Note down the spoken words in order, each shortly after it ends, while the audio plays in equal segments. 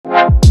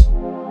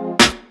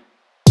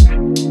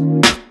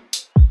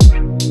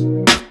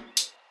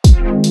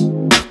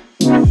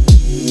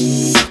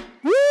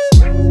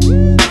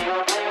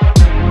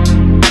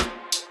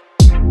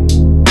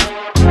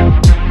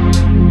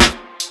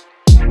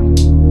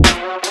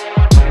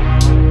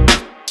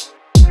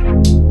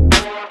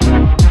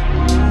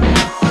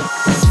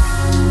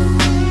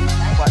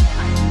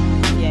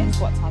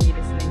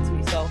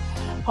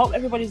Hope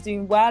everybody's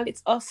doing well.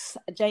 It's us,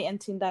 Jay and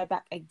Tindai,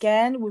 back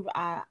again with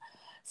our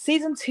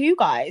season 2,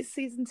 guys.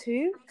 Season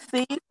 2.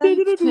 Season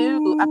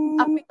 2.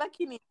 I feel like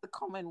you need to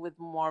come in with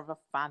more of a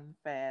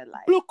fanfare,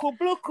 like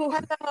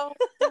Blocko.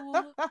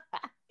 hello,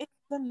 it's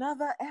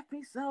another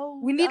episode.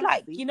 We need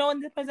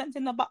when they're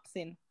presenting the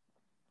boxing.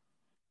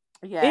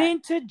 Yeah.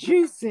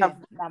 Introducing. No,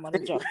 I'm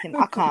only joking.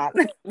 I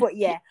can't. But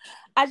yeah,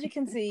 as you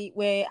can hear,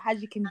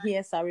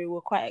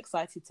 we're quite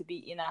excited to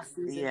be in our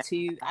season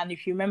 2. And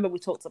if you remember, we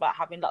talked about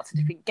having lots of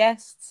different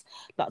guests,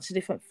 lots of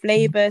different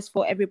flavors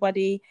for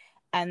everybody.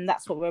 And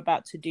that's what we're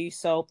about to do.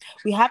 So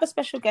we have a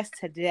special guest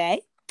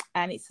today,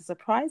 and it's a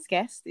surprise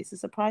guest. It's a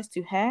surprise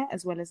to her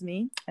as well as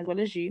me, as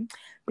well as you,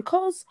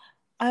 because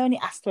I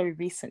only asked very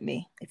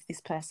recently if this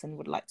person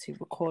would like to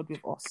record with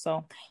us.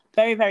 So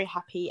very, very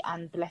happy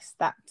and blessed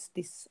that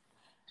this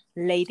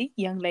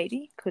young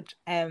lady could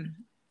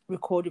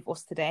record with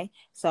us today.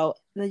 So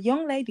the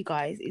young lady,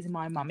 guys, is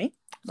my mummy.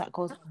 That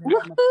goes by the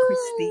name of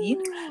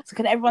Christine. So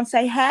can everyone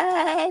say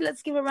hey?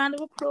 Let's give a round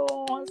of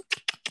applause.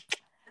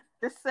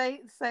 Just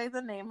say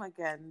the name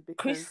again,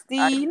 because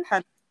Christine.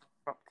 I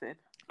interrupted.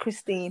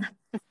 Christine.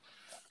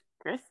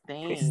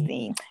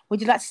 Christine. Would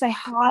you like to say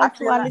hi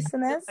to our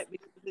listeners?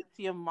 Because it's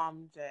your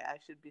mom, Jay, I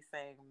should be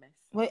saying Miss.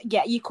 Well,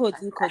 yeah, you could.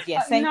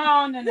 Yeah. Say...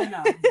 No.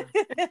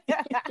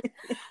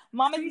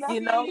 Mom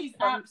is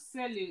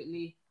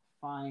absolutely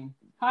fine.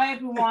 Hi,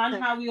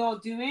 everyone. How are we all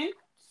doing?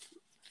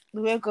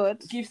 We're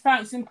good. Give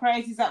thanks and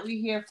praises that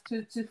we're here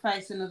to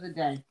face another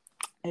day.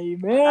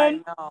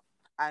 Amen.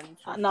 I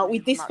know. No,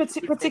 with this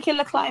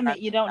particular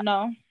climate, you don't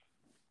know.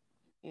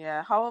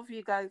 Yeah. How have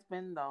you guys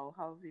been, though?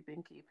 How have you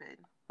been keeping?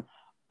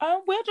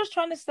 We're just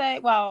trying to say,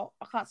 well,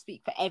 I can't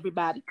speak for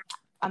everybody.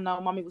 I know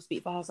Mommy will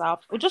speak for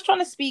herself. We're just trying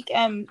to speak,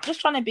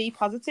 just trying to be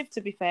positive,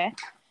 to be fair,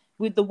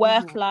 with the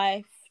work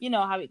life. You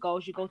know how it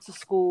goes. You go to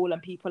school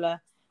and people are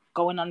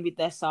going on with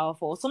their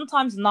self, or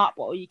sometimes not,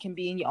 but you can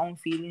be in your own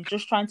feelings.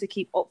 Just trying to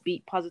keep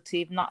upbeat,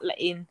 positive, not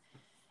letting...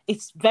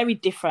 It's very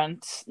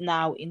different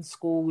now in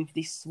school with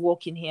this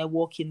walking here,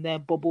 walking there,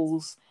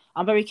 bubbles.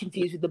 I'm very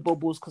confused with the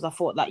bubbles because I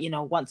thought that,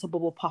 once a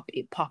bubble pop,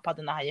 it pop. I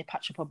don't know how you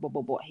patch up a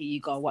bubble, but here you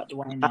go. What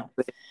do I know?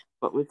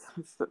 What we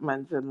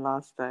mentioned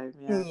last time,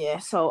 yeah. Yeah,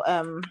 so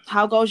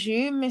how goes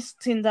you, Miss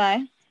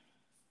Tindai?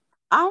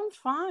 I'm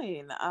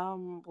fine.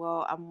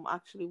 Well, I'm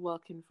actually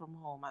working from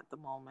home at the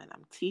moment.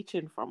 I'm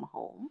teaching from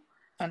home.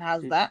 And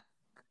how's that?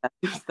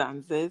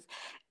 Circumstances.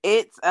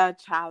 It's a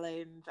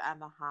challenge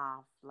and a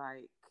half,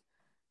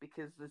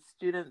 because the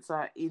students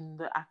are in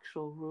the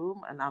actual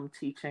room and I'm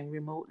teaching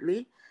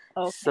remotely.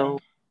 Okay. So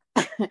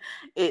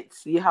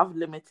you have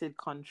limited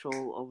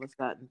control over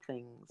certain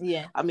things.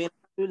 Yeah. I mean,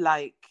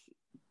 I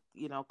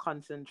do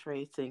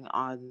concentrating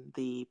on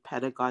the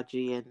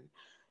pedagogy and,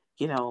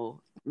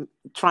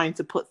 trying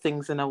to put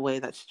things in a way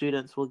that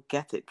students will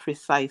get it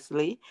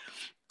precisely.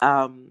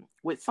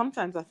 Which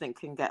sometimes I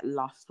think can get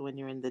lost when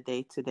you're in the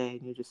day-to-day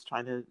and you're just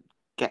trying to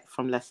get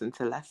from lesson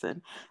to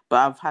lesson. But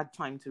I've had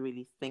time to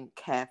really think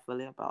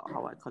carefully about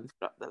how I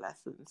construct the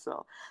lesson.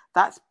 So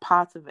that's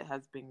part of it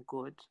has been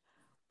good.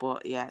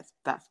 But yes,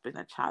 that's been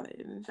a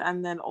challenge.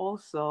 And then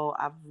also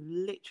I've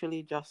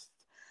literally just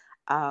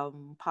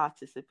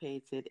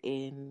participated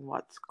in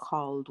what's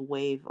called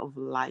Wave of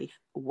Light.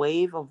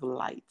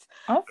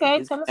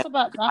 Okay, tell us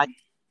about that.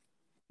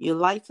 You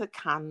light a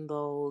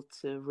candle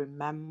to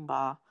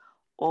remember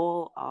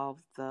all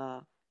of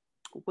the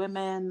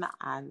women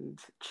and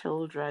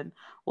children,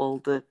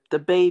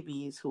 the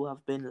babies who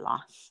have been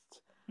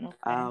lost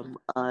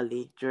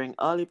during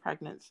early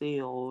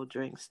pregnancy or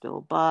during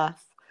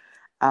stillbirth,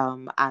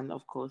 and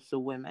of course the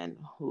women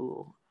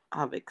who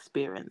have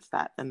experienced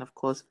that, and of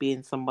course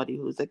being somebody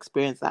who's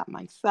experienced that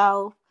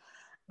myself,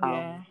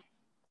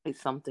 it's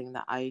something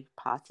that I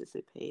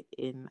participate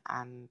in,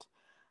 and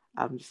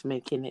I'm just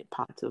making it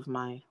part of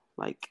my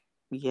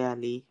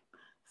yearly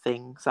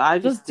thing. So I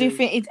just do you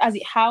think has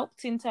it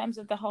helped in terms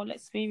of the whole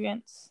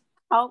experience?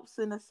 Helps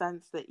in a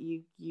sense that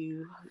you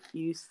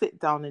sit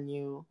down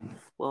and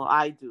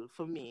I do.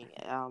 For me,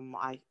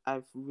 I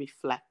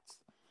reflect,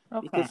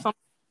 because sometimes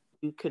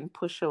you can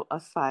push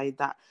aside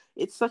that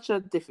it's such a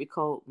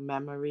difficult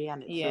memory,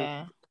 and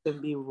it can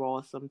be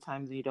raw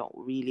sometimes. You don't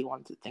really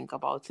want to think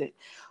about it,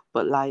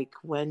 but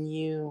when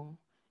you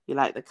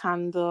light the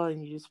candle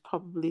and you just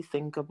probably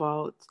think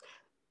about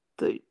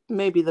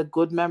maybe the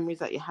good memories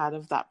that you had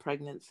of that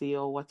pregnancy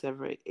or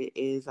whatever it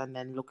is, and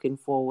then looking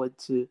forward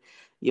to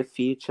your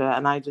future.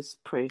 And I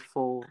just pray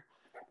for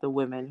the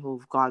women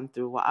who've gone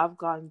through what I've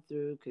gone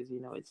through, because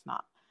it's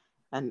not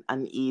an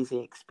easy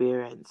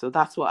experience. So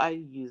that's what I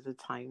use the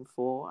time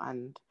for.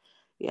 And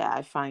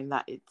I find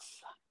that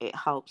it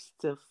helps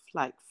to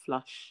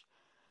flush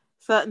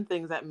certain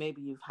things that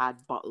maybe you've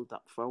had bottled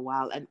up for a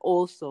while. And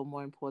also,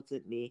 more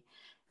importantly,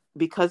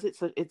 because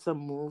it's a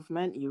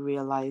movement, you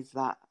realize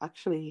that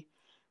actually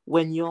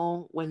when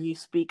you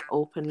speak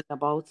openly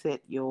about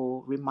it,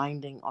 you're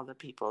reminding other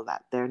people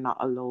that they're not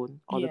alone.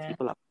 Other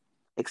people have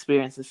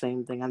experienced the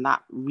same thing, and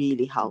that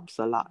really helps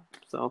a lot.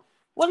 So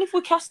Well, if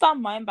we cast our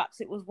mind back,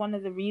 it was one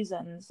of the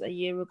reasons a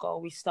year ago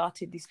we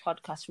started this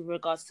podcast with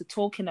regards to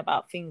talking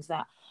about things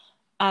that,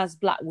 as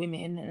Black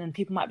women, and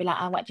people might be like,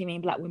 what do you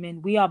mean Black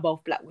women? We are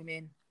both Black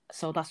women.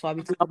 So that's why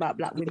we talk about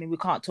Black women. We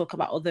can't talk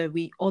about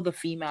other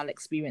female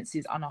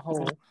experiences on a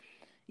whole,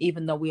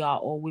 even though we are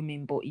all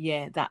women. But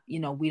yeah, that, you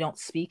know, we don't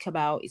speak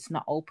about, it's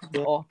not opened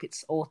up,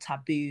 it's all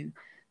taboo.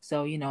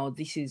 So, you know,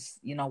 this is,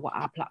 you know, what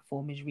our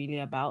platform is really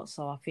about.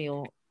 So I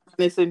feel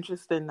it's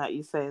interesting that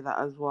you say that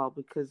as well,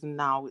 because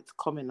now it's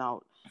coming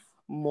out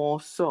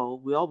more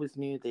so. We always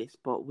knew this,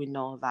 but we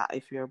know that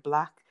if you're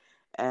Black,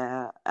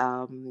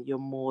 you're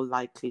more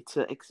likely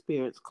to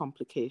experience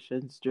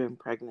complications during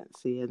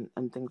pregnancy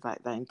and things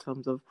like that, in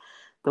terms of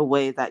the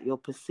way that you're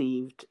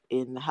perceived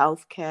in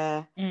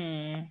healthcare.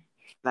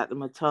 That the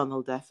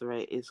maternal death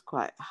rate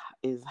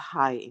is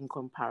high in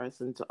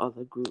comparison to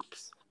other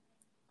groups.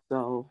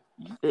 So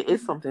it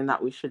is something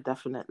that we should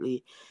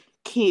definitely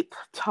keep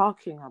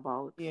talking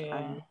about.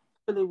 And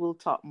hopefully we'll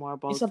talk more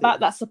about it. It's about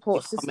that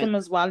support system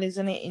as well,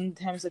 isn't it? In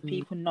terms of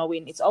people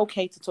knowing it's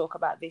okay to talk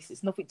about this.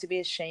 It's nothing to be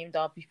ashamed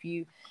of if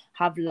you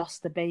have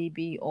lost a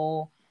baby,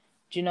 or,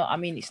 do you know what I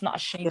mean? It's not a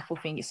shameful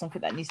thing. It's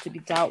something that needs to be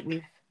dealt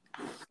with.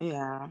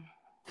 Yeah.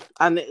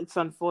 And it's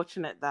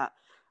unfortunate that,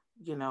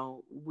 you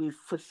know, we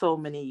for so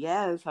many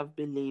years have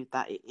believed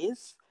that it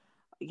is,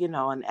 you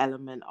know, an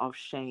element of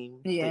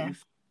shame that you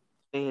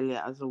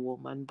failure as a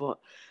woman, but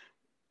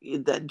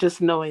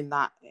just knowing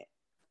that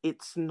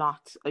it's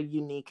not a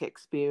unique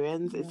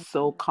experience. It's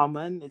so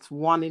common. It's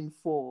 1 in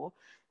 4.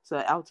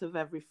 So out of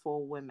every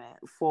 4 women,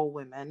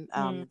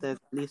 there's at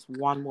least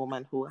 1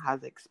 woman who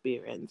has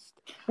experienced.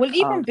 Well,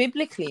 even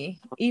biblically,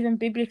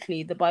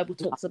 the Bible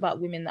talks about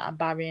women that are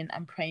barren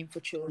and praying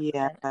for children.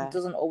 Yeah. It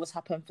doesn't always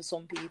happen for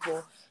some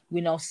people. We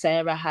know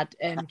Sarah had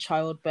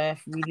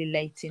childbirth really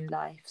late in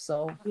life.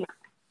 So,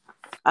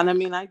 and I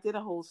mean, I did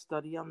a whole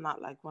study on that.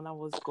 Like when I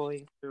was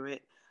going through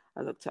it,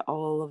 I looked at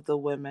all of the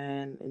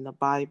women in the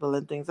Bible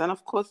and things. And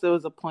of course, there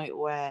was a point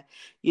where,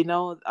 you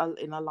know,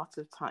 in a lot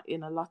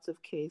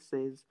of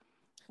cases,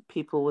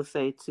 people will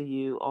say to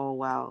you, oh,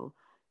 well,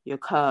 you're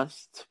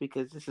cursed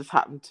because this has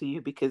happened to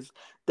you, because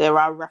there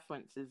are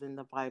references in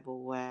the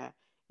Bible where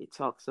it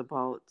talks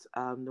about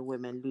the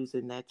women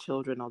losing their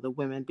children, or the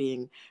women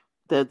being,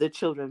 the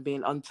children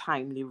being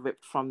untimely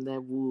ripped from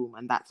their womb,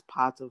 and that's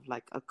part of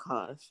like a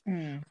curse.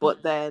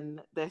 But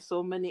then there's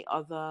so many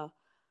other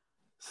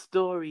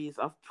stories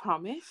of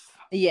promise.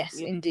 Yes,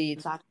 indeed.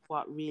 That's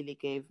what really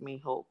gave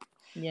me hope.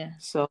 Yeah.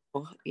 So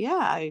yeah,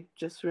 I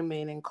just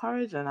remain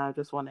encouraged, and I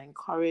just want to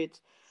encourage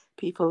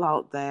people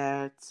out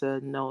there to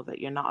know that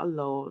you're not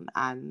alone,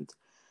 and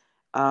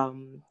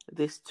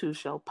this too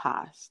shall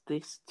pass.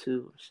 This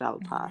too shall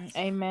pass.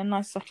 Amen.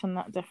 I second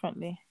that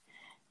definitely.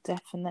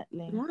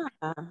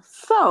 Yeah.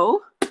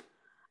 So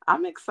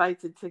I'm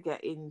excited to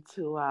get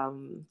into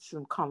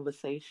some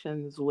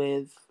conversations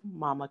with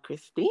Mama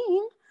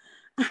Christine.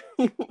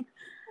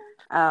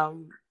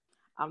 I'm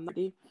not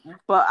ready,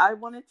 but I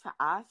wanted to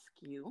ask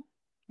you,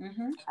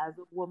 as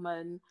a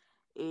woman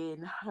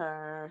in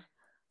her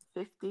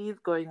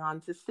 50s, going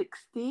on to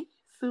 60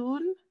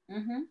 soon.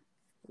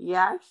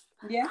 Yes.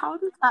 Yeah. How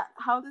does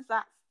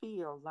that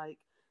feel? Like,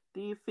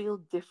 do you feel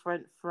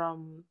different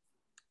from?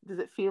 Does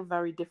it feel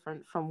very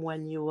different from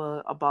when you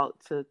were about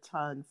to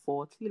turn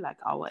 40, like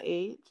our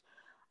age?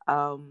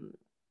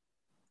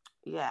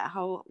 Yeah.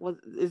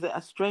 Is it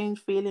a strange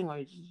feeling, or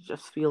you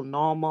just feel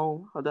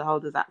normal? How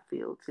does that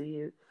feel to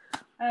you?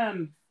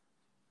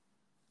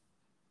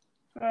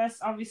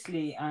 First,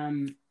 obviously,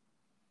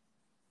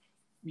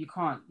 you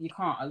can't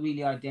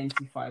really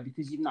identify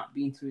because you've not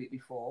been through it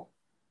before.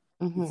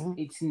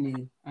 It's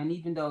new, and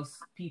even though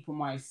people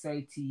might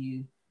say to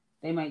you,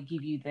 they might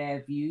give you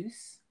their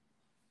views,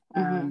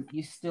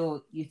 you're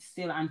still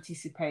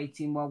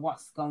anticipating, well,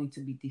 what's going to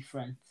be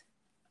different.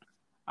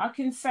 I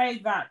can say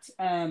that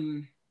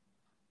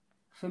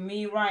for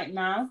me right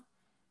now,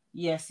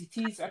 yes, it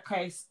is a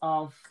case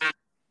of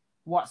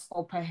what's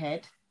up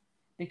ahead,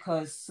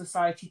 because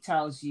society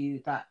tells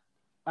you that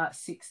at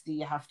 60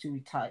 you have to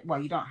retire.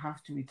 Well, you don't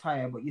have to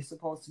retire, but you're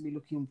supposed to be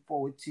looking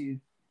forward to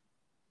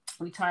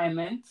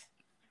retirement,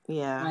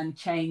 and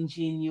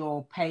changing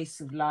your pace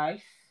of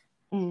life,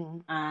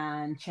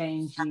 and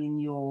changing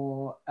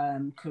your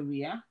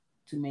career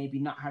to maybe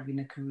not having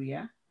a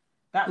career.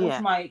 That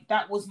was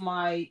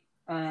my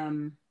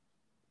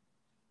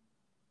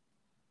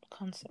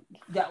concept.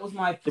 That was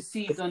my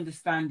perceived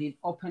understanding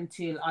up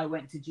until I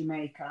went to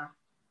Jamaica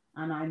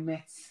and I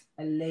met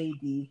a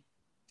lady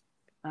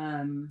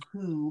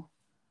who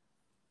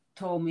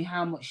told me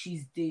how much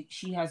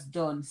she has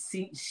done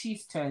since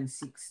she's turned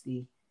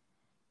 60.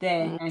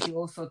 Then, and she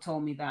also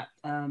told me that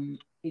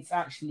it's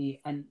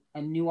actually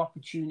a new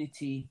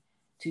opportunity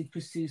to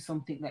pursue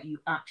something that you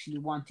actually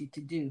wanted to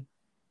do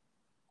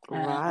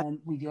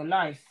with your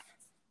life.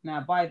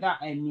 Now, by that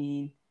I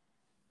mean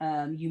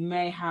you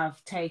may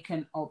have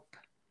taken up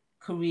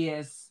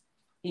careers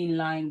in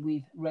line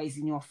with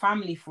raising your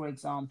family, for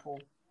example,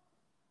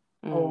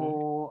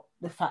 or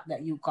the fact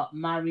that you got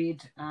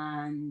married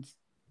and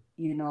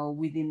you know,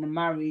 within the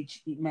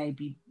marriage, it may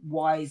be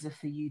wiser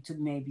for you to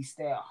maybe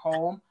stay at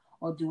home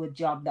or do a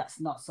job that's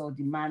not so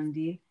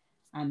demanding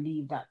and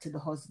leave that to the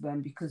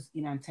husband because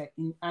in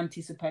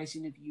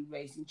anticipation of you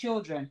raising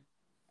children.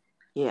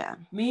 Yeah.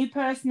 Me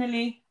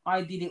personally,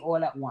 I did it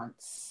all at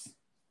once.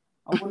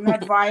 I wouldn't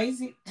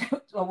advise it.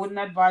 I wouldn't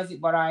advise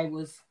it, but I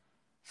was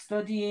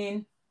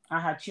studying. I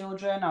had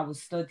children. I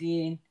was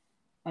studying.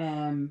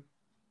 I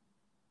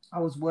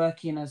was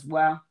working as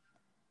well.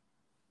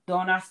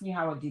 Don't ask me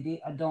how I did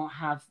it. I don't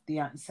have the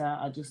answer.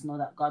 I just know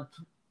that God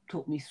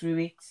took me through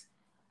it.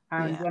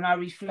 And when I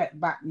reflect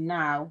back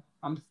now,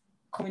 I'm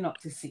coming up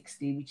to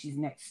 60, which is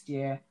next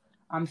year.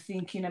 I'm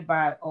thinking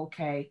about,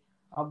 okay,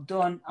 I've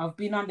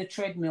been on the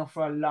treadmill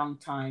for a long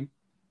time.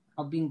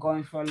 I've been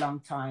going for a long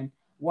time.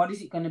 What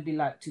is it going to be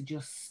like to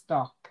just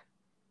stop?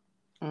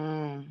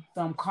 So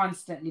I'm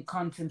constantly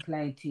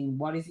contemplating,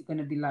 what is it going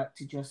to be like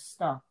to just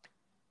stop?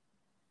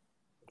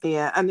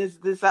 Yeah, and is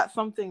that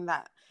something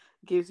that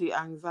gives you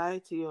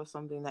anxiety or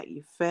something that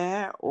you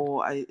fear,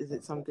 or is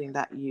it something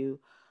that you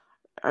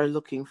are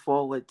looking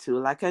forward to?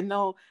 Like, I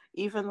know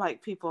even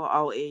like people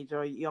our age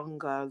or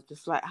younger,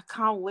 just like, I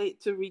can't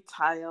wait to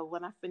retire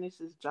when I finish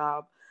this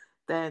job.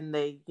 Then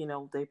they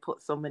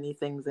put so many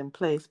things in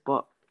place.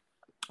 But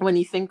when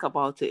you think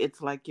about it,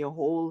 it's like your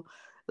whole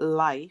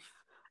life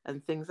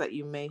and things that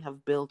you may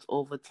have built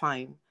over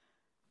time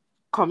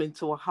coming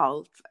to a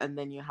halt, and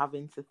then you're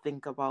having to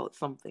think about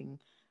something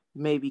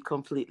maybe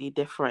completely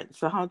different.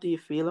 So how do you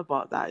feel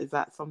about that? Is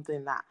that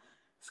something that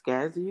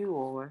scares you,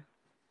 or?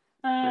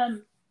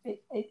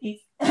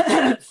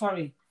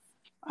 Sorry,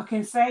 I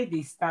can say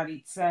this, that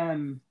it's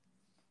that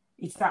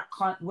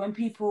when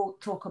people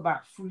talk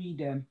about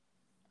freedom,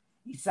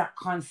 it's that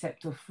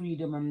concept of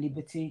freedom and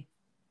liberty.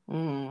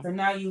 So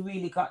now you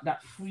really got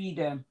that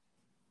freedom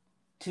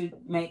to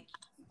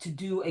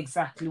do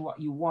exactly what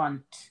you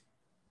want.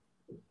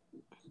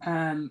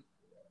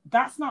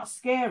 That's not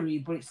scary,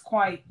 but it's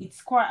quite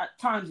at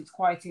times it's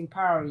quite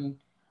empowering.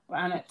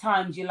 And at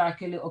times you're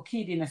like a little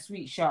kid in a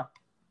sweet shop.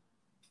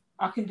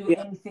 I can do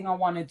anything I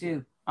want to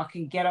do. I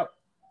can get up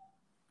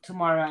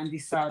tomorrow and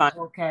decide,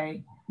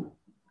 okay,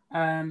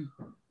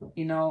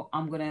 you know,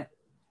 I'm gonna.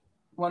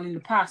 Well, in the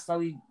past,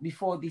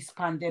 before this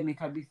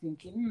pandemic, I'd be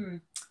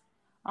thinking,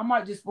 I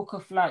might just book a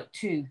flight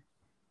too,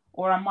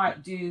 or I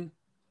might do,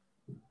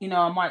 you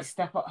know, I might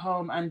step at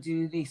home and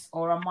do this,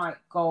 or I might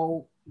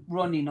go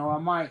running, or I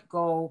might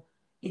go.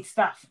 It's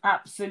that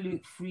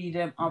absolute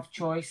freedom of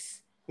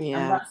choice,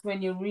 and that's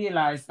when you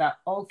realize that,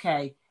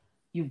 okay,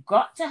 you've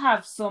got to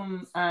have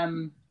some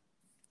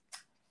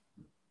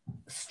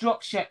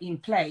structure in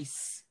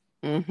place,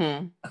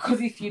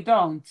 because if you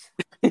don't,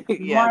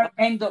 you might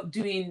end up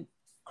doing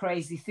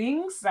crazy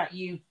things that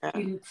you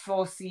didn't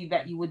foresee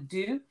that you would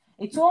do.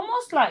 It's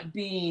almost like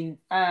being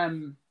I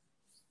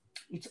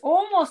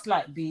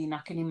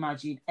can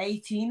imagine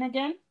 18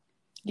 again.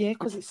 Yeah,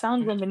 because it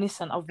sounds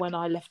reminiscent of when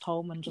I left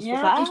home and just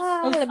was like,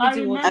 let me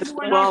do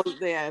all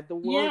this.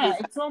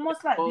 It's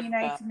almost like being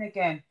 18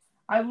 again.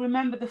 I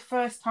remember the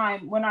first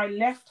time when I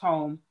left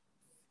home,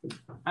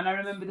 and I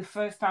remember the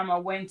first time I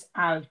went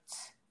out,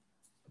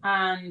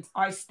 and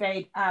I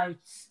stayed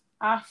out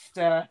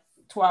after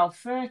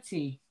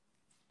 12:30.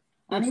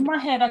 And in my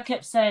head, I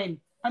kept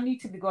saying, I need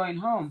to be going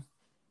home.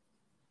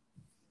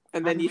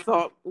 And then you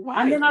thought,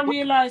 why? And then I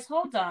realized,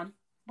 hold on,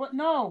 but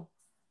no,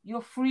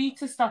 you're free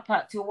to stop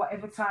at till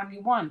whatever time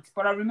you want.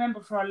 But I remember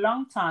for a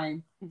long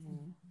time,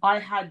 I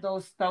had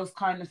those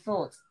kind of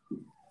thoughts.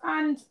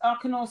 And I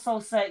can also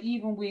say,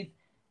 even with,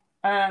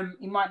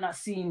 it might not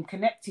seem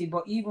connected,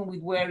 but even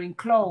with wearing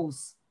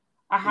clothes,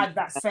 I had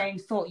that same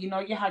thought. You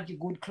know, you had your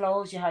good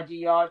clothes, you had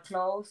your yard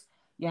clothes,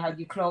 you had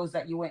your clothes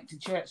that you went to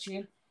church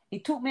in.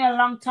 It took me a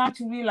long time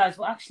to realize,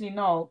 well, actually,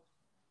 no,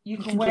 you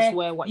can just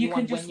wear what you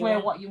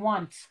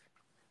want.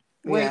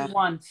 Where you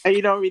want. And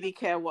you don't really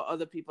care what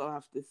other people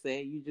have to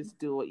say. You just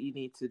do what you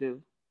need to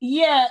do.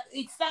 Yeah,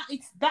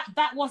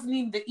 that wasn't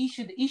even the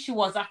issue. The issue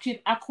was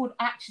actually,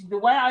 the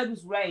way I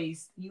was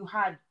raised, you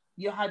had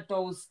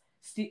those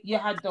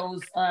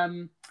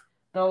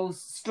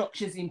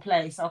structures in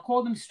place. I'll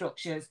call them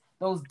structures,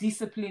 those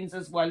disciplines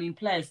as well in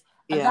place.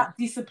 And that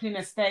discipline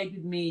has stayed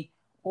with me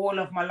all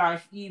of my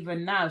life,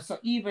 even now. So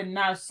even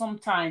now,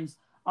 sometimes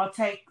I'll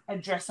take a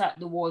dress out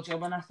the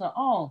wardrobe and I thought,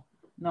 oh,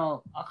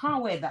 no, I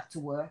can't wear that to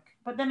work.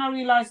 But then I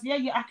realized,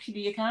 you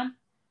can.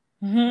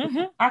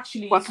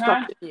 Actually, you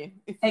can.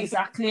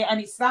 Exactly. And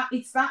it's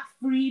that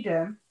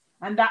freedom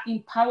and that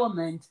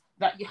empowerment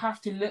that you have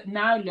to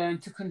now learn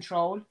to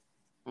control.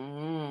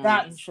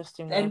 That's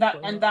interesting. And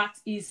that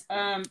is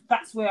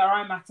that's where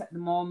I'm at the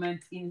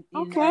moment.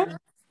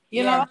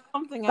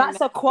 Something that's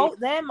a quote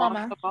there,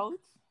 Mama.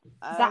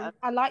 I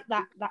like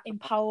that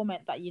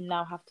empowerment that you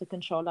now have to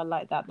control. I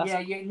like that.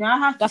 You now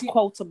have that's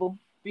quotable.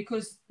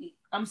 Because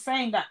I'm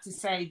saying that to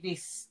say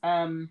this,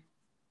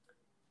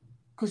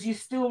 because you're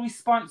still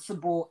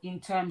responsible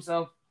in terms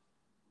of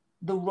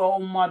the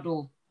role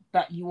model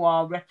that you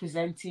are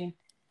representing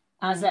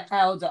as an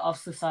elder of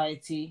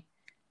society,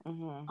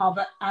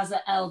 as an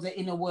elder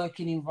in a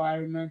working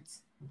environment.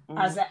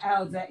 as an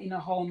elder in a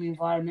home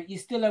environment. You're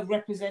still a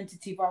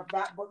representative of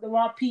that, but there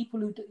are people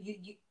who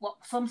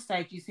some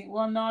stage you think,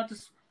 well, no,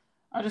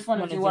 I just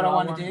want to do what I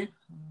want to do.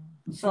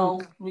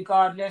 So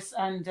regardless,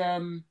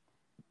 and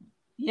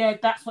yeah,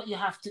 that's what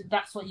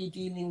you're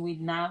dealing with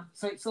now.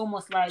 So it's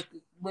almost like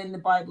when the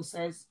Bible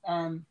says,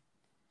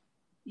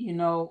 you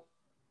know,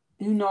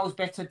 who knows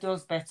better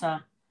does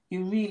better.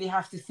 You really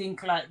have to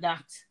think like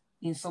that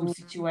in some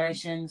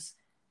situations,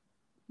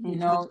 you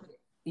know,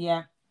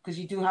 yeah, because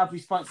you do have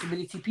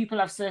responsibility. People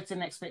have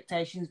certain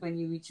expectations when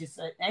you reach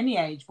any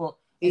age, but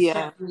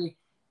especially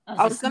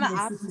I was going to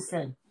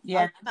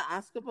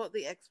ask about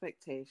the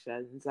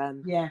expectations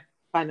and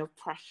kind of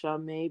pressure,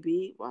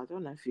 maybe. Well, I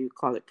don't know if you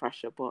call it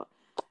pressure, but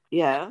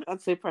yeah,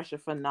 I'd say pressure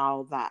for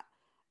now that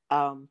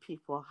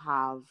people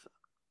have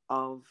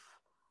of,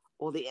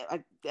 or the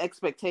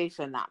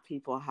expectation that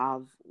people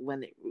have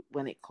when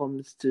it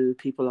comes to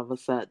people of a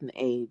certain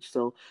age.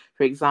 So,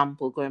 for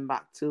example, going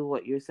back to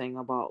what you're saying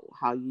about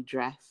how you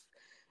dress,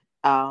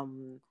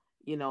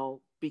 you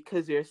know,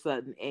 because you're a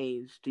certain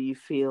age, do you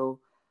feel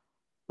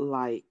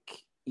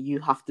like you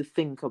have to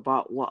think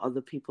about what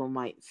other people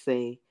might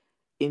say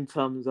in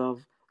terms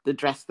of the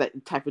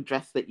type of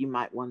dress that you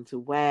might want to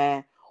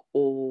wear,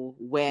 or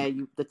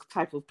the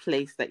type of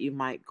place that you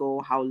might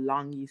go, how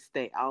long you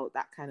stay out,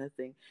 that kind of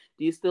thing?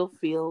 Do you still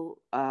feel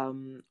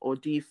or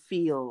do you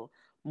feel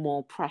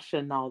more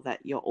pressure now that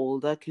you're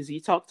older? Because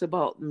you talked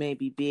about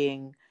maybe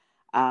being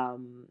a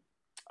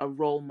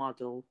role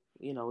model,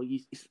 you know, you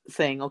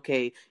saying,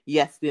 okay,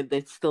 yes, there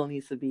still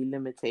needs to be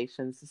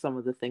limitations to some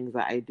of the things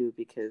that I do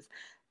because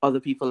other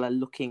people are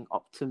looking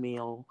up to me,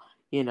 or,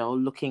 you know,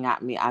 looking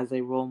at me as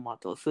a role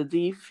model. So do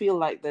you feel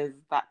like there's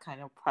that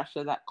kind of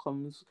pressure that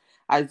comes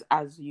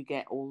as you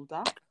get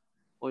older,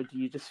 or do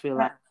you just feel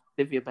like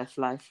live your best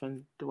life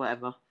and do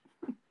whatever?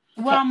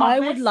 Well, I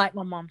would like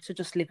my mom to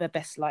just live her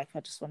best life. I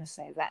just want to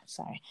say that.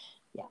 Sorry.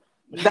 Yeah.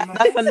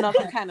 That's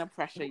another kind of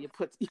pressure you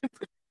put.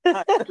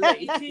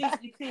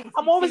 It is.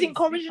 I'm always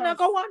encouraging her,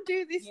 go on,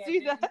 do this, do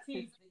that. It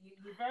is.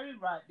 You're very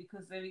right,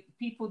 because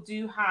people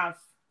do have,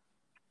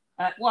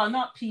 well,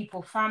 not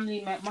people,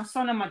 family, my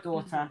son and my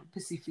daughter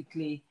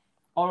specifically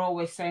are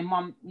always saying,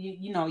 Mom,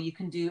 you know, you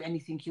can do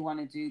anything you want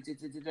to do.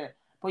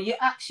 But you're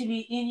actually,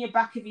 in your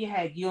back of your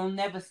head, you'll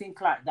never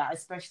think like that,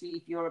 especially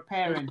if you're a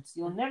parent.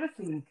 You'll never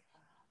think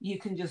you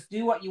can just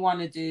do what you want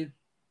to do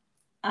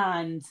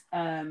and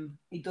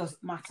it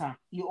doesn't matter.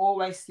 You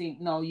always think,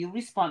 no, you're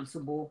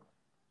responsible.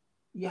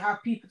 You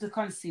have people to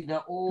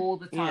consider all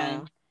the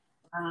time.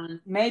 And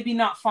maybe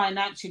not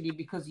financially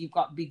because you've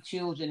got big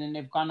children and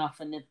they've gone off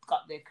and they've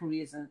got their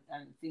careers and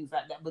things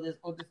like that, but there's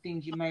other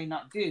things you may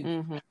not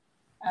do.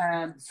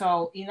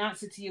 So in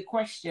answer to your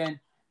question,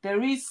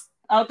 there is,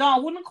 although I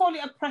wouldn't call it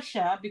a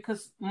pressure,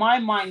 because my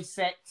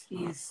mindset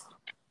is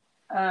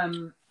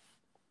I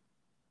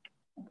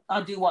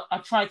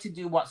try to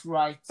do what's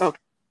right.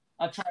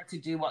 I try to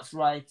do what's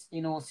right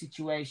in all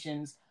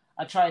situations.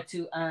 I try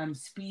to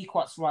speak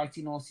what's right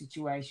in all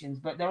situations.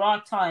 But there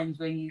are times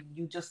when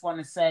you just want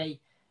to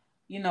say,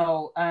 you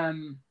know,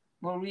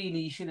 well, really,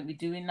 you shouldn't be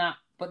doing that.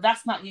 But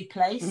that's not your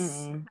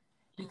place,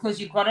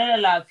 because you've got to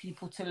allow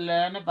people to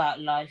learn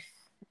about life.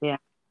 Yeah.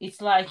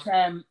 It's like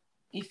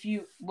if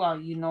you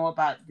know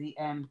about the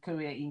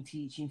career in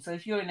teaching. So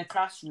if you're in a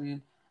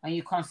classroom and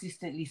you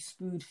consistently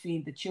spoon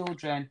feed the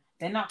children,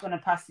 they're not going to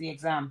pass the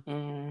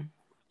exam.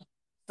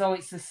 So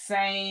it's the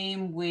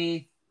same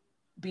with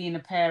being a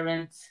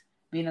parent,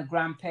 being a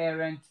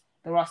grandparent.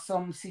 There are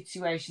some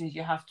situations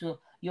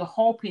you're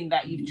hoping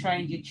that you've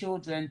trained your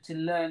children to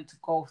learn to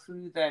go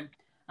through them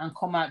and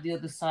come out the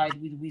other side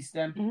with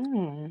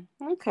wisdom.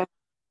 Okay.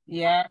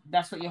 Yeah,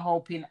 that's what you're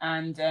hoping.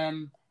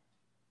 And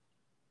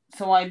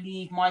so I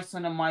leave my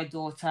son and my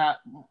daughter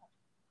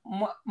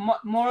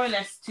more or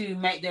less to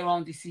make their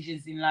own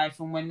decisions in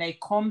life. And when they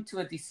come to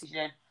a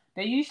decision,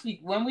 they usually,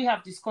 when we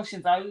have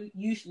discussions, I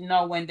usually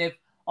know when they've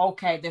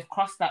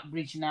crossed that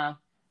bridge now.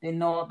 They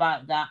know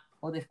about that,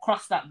 or they've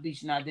crossed that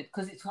bridge now,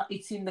 because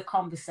it's in the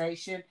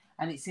conversation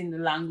and it's in the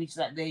language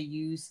that they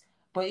use.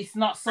 But it's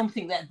not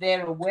something that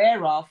they're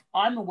aware of.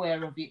 I'm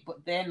aware of it,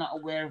 but they're not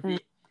aware of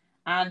it.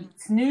 And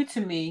it's new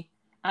to me.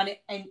 And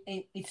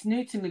it's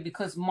new to me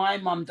because my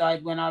mum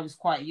died when I was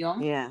quite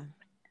young. Yeah.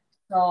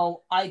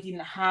 So I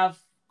didn't have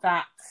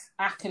that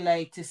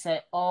accolade to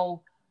say,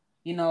 oh,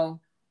 you know,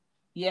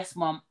 yes,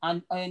 Mum,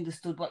 I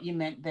understood what you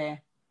meant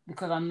there,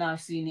 because I'm now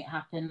seeing it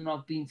happen and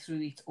I've been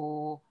through it,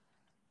 or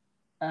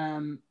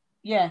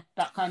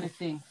that kind of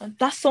thing.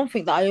 That's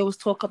something that I always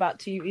talk about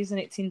to you, isn't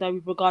it, Tinda,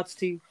 with regards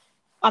to,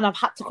 and I've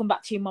had to come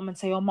back to your mum and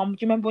say, oh, Mum, do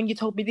you remember when you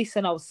told me this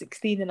and I was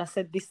 16 and I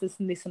said this,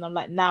 and this, and I'm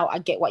like, now I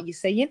get what you're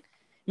saying.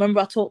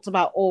 Remember I talked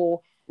about,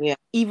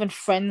 even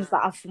friends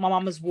that my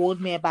mum has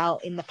warned me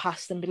about in the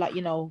past and be like,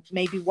 you know,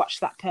 maybe watch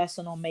that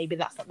person, or maybe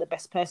that's not the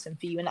best person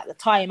for you. And at the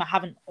time I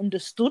haven't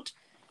understood.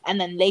 And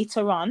then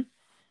later on,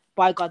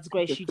 by God's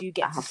grace, you do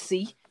get to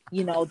see,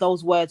 you know,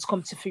 those words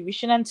come to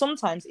fruition. And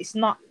sometimes it's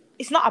not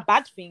a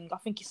bad thing. I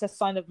think it's a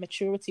sign of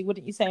maturity,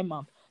 wouldn't you say,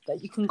 Mum?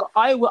 that you can go.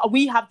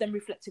 We have them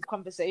reflective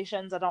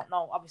conversations. I don't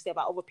know, obviously,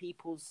 about other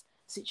people's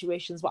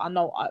situations, but I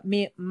know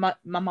my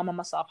mum and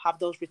myself have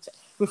those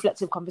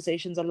reflective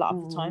conversations a lot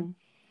of the time.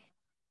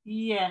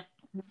 Yeah.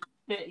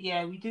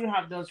 Yeah, we do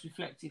have those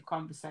reflective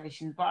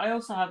conversations, but I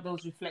also have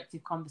those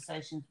reflective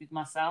conversations with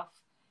myself,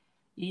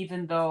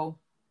 even though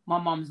my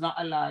mum's not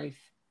alive.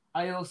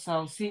 I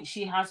also, since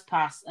she has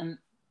passed, and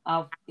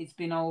it's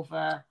been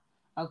over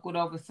a good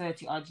over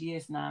 30 odd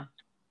years now,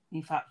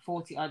 in fact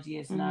 40 odd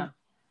years now,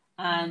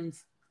 and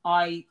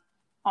I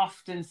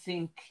often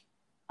think,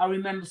 I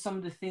remember some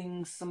of the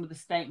things, some of the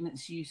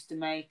statements she used to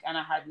make, and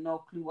I had no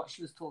clue what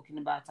she was talking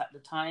about at the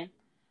time,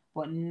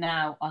 but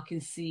now I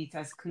can see it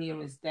as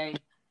clear as day.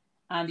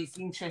 And it's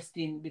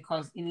interesting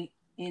because in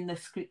the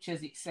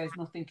scriptures it says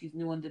nothing is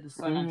new under the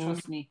sun, and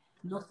trust me,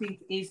 nothing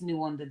is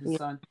new under the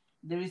sun.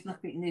 There is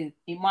nothing new.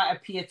 It might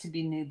appear to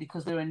be new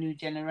because they're a new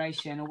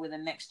generation, or with the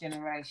next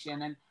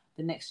generation and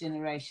the next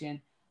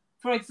generation.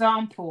 For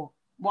example,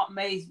 what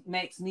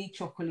makes me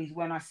chuckle is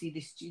when I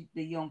see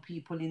the young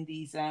people in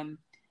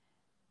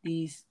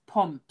these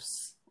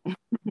pumps.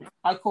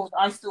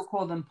 I still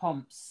call them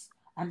pumps.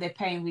 And they're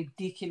paying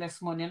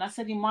ridiculous money. And I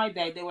said in my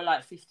day, they were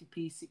like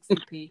 50p,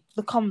 60p.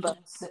 The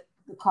Converse.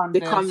 The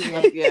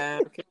Converse, yeah.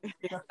 Okay.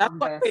 That's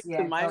what came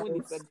to mind when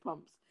you said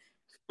pumps.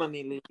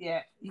 Funnily.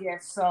 Yeah.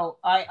 So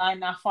I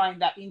now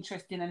find that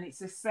interesting. And it's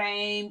the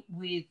same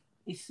with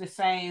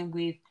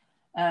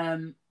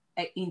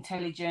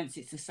intelligence.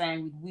 It's the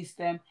same with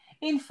wisdom.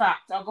 In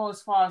fact, I'll go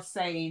as far as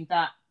saying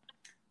that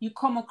you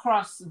come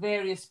across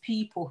various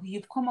people who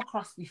you've come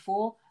across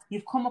before.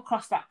 You've come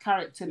across that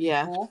character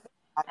before.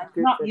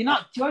 You're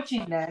not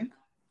judging them.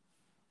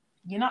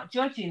 You're not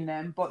judging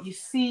them, but you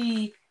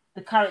see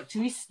the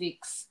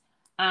characteristics,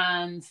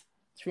 and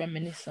it's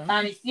reminiscent.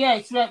 And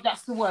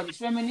that's the word.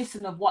 It's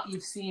reminiscent of what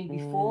you've seen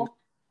before,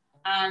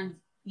 and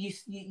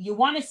you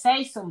want to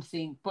say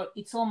something, but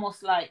it's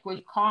almost like, well,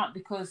 you can't,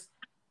 because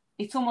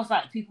it's almost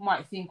like people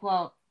might think,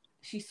 well,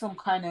 she's some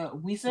kind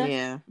of wizard.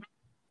 Yeah.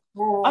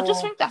 I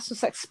just think that's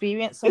just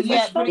experience. But it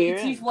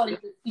is what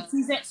it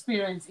is.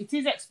 Experience. It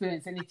is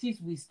experience, and it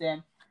is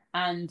wisdom.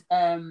 And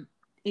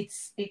it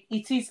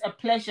is a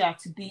pleasure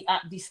to be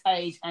at this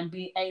age and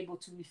be able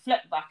to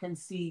reflect back and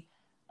see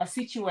a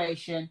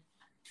situation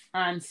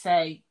and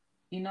say,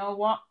 you know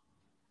what,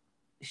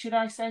 should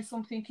I say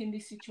something in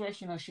this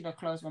situation, or should I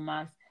close my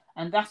mouth?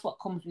 And that's what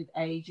comes with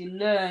age. You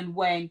learn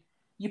when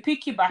you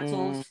pick your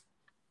battles,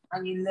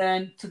 and you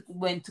learn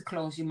when to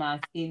close your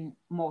mouth in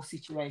more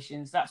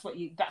situations. That's what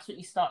you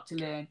start to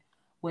learn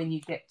when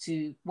you get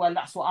to, well,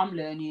 that's what I'm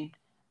learning.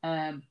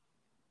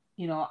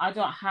 You know, I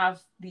don't have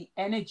the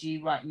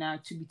energy right now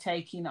to be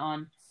taking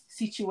on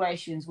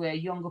situations where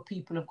younger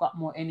people have got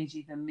more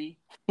energy than me.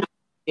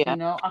 Yeah. You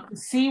know, I can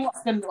see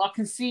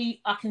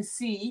I can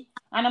see,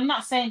 and I'm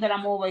not saying that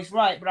I'm always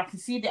right, but I can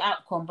see the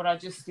outcome. But I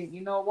just think,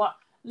 you know what,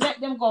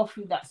 let them go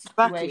through that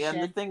situation. Exactly,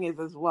 and the thing is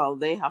as well,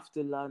 they have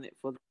to learn it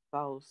for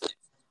themselves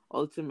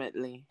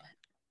ultimately.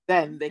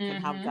 Then they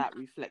can have that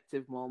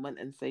reflective moment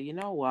and say, you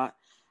know what,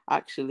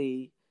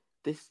 actually,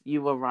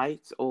 you were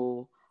right,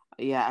 or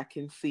yeah, I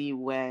can see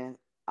where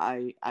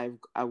I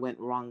went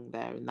wrong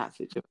there in that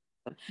situation.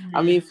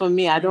 I mean, for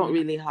me, I don't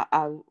really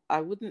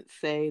I wouldn't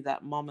say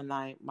that my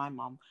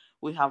mom,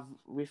 we have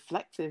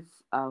reflective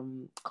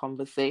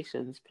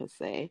conversations per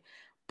se,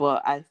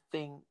 but I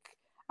think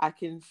I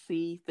can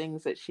see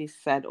things that she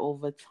said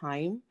over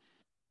time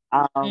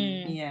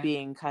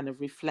being kind of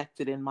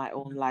reflected in my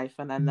own life,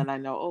 and then I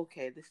know,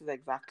 okay, this is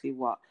exactly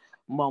what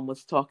Mom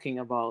was talking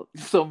about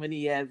so many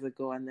years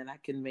ago, and then I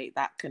can make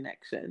that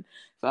connection.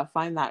 So I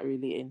find that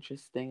really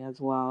interesting as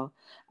well.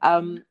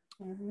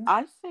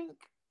 I think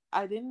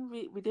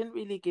we didn't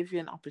really give you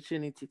an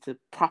opportunity to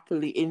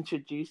properly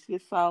introduce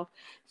yourself.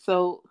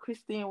 So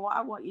Christine, what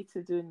I want you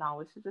to do now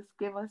is to just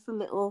give us a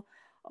little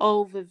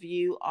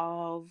overview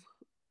of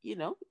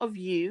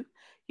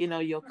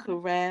your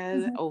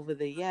career over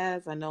the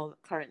years. I know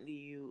currently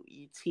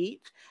you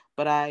teach,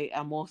 but I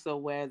am also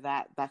aware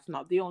that that's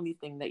not the only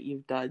thing that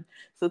you've done.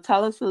 So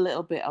tell us a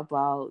little bit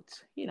about,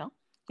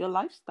 your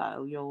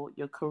lifestyle,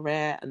 your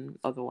career and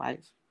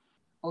otherwise.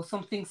 Or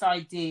some things I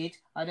did,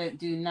 I don't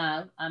do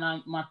now,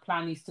 and my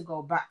plan is to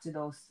go back to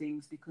those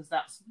things, because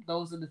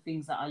those are the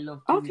things that I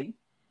love doing. Okay.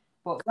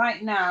 But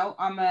right now,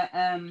 I'm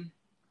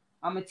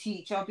a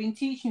teacher. I've been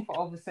teaching for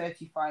over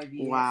 35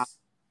 years. Wow.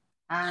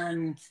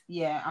 And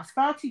yeah, I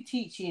started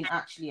teaching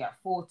actually at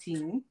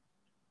 14.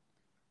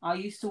 I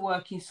used to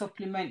work in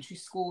supplementary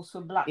schools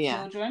for Black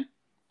children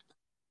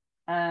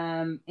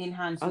in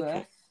Handsworth.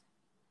 Okay.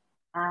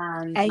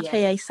 And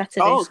AKA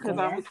Saturday school. Because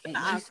I was going to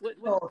ask,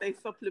 what they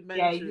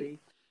supplementary?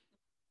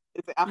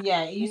 Is it after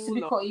it used to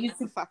be called.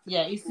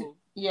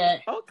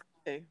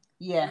 Okay.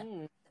 Yeah.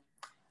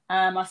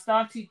 I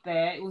started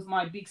there. It was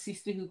my big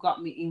sister who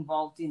got me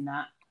involved in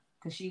that,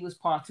 because she was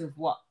part of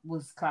what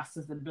was classed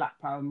as the Black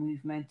Power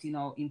movement,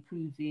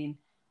 improving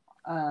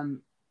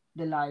the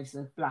lives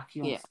of Black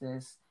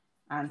youngsters.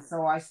 Yeah. And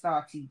so I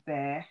started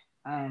there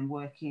and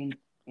working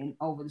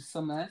over the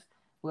summers,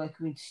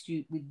 working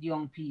with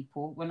young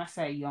people. When I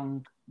say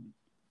young,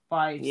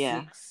 5,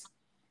 6.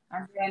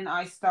 And then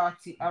I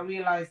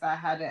realized I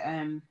had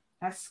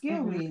a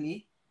skill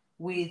really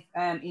with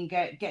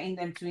getting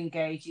them to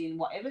engage in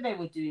whatever they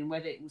were doing,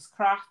 whether it was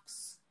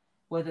crafts,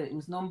 whether it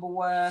was number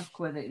work,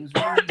 whether it was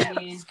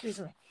reading. Excuse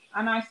me.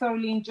 And I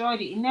thoroughly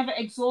enjoyed it. It never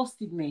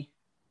exhausted me.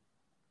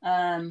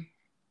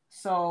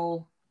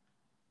 So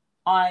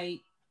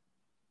I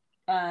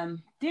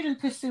didn't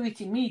pursue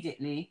it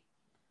immediately.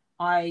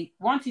 I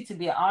wanted to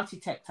be an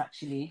architect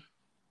actually.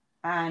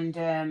 And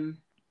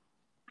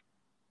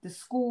the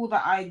school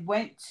that I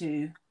went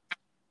to,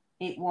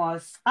 it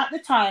was, at the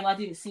time, I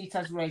didn't see it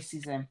as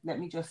racism. Let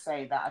me just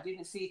say that. I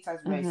didn't see it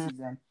as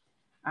racism.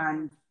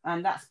 And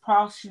that's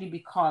partially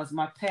because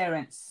my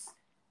parents,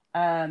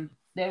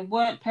 they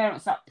weren't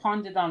parents that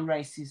pondered on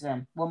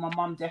racism. Well, my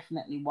mom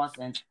definitely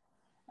wasn't.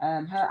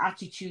 Her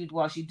attitude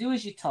was, you do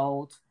as you're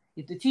told.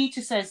 If the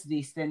teacher says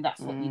this, then that's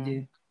what you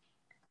do.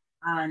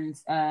 And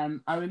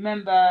I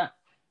remember,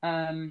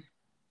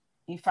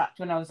 in fact,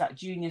 when I was at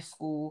junior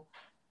school,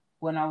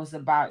 when I was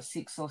about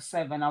 6 or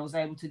 7, I was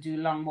able to do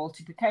long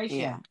multiplication.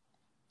 Yeah.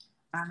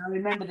 And I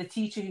remember the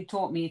teacher who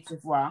taught me it as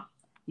well.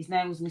 His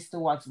name was Mr.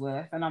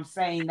 Wadsworth. And I'm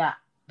saying that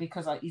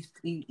because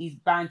he's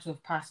bound to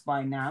have passed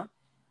by now.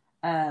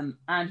 And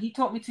he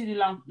taught me to do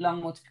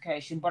long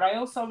multiplication. But I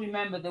also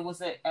remember there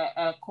was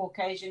a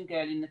Caucasian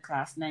girl in the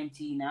class named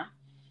Tina.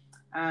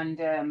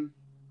 And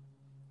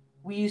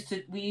we used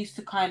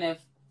to kind of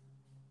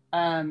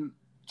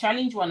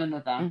challenge one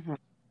another.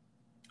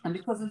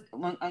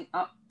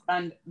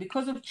 And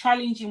because of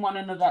challenging one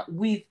another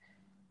with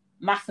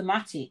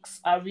mathematics,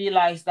 I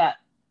realized that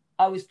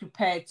I was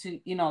prepared to,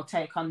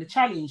 take on the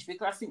challenge,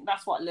 because I think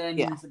that's what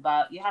learning is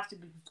about. You have to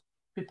be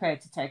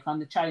prepared to take on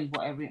the challenge,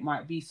 whatever it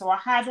might be. So I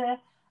had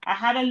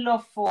a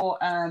love for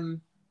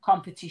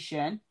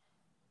competition,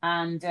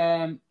 and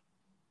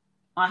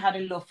I had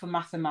a love for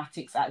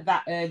mathematics at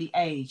that early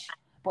age.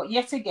 But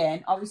yet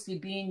again, obviously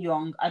being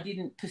young, I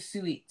didn't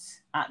pursue it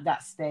at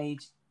that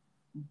stage.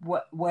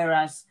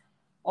 Whereas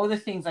other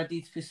things I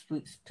did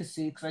pursue,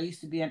 because I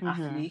used to be an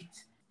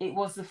athlete. It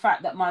was the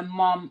fact that my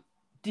mom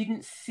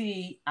didn't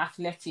see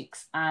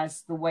athletics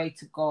as the way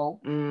to go,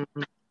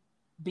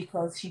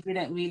 because she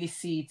didn't really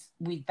see it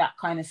with that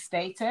kind of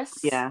status.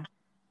 Yeah.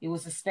 It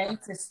was a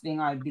status thing,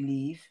 I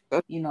believe,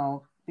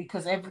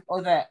 because every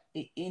other,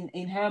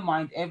 in her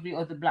mind, every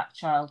other black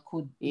child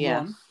could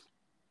run,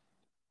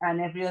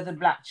 and every other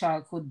black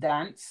child could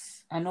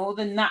dance, and all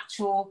the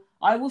natural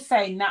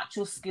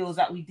skills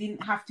that we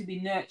didn't have to be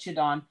nurtured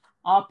on,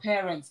 our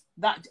parents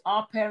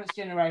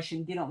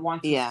generation didn't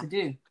want us to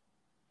do.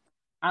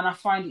 And I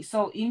find it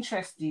so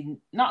interesting,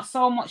 not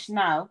so much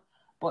now,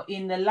 but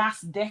in the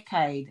last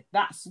decade,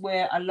 that's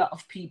where a lot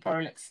of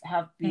people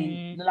have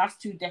been, the last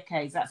 2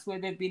 decades, that's where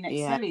they've been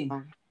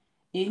excelling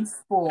in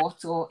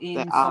sport or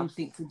in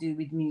something to do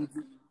with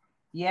music.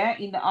 Yeah,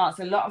 in the arts,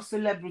 a lot of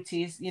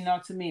celebrities, you know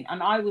what I mean?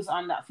 And I was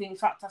on that thing. In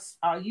fact,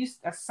 I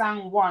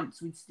sang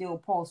once with Steel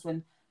Pulse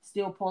when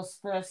Steel Pulse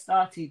first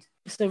started.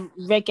 It's a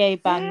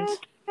reggae band.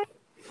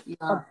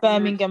 A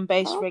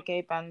Birmingham-based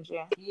reggae band,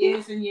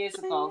 years and years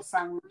ago,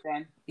 sang with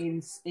them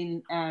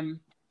in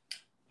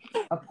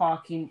a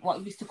parking, what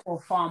we used to call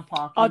farm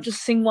park. I'll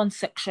just sing one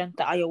section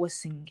that I always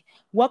sing.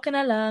 Walking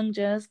along,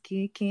 just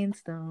kicking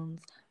stones,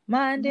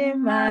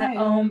 minding my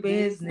own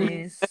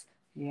business.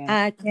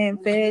 I came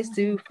face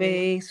to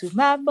face with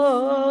my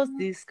foes,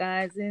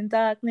 disguising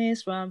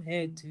darkness from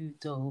head to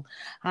toe.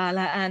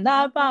 Allah and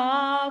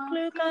Abba,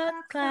 Ku Klux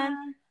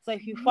Klan. So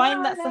if you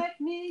find that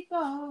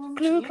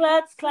Ku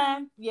Klux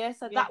Klan,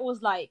 so that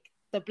was like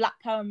the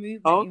Black Power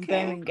movement in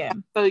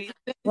Birmingham. So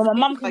my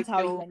mum can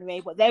tell you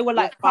anyway, but they were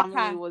like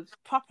proper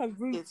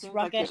roots. It seems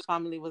like your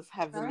family was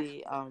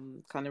heavily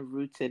kind of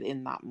rooted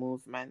in that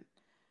movement.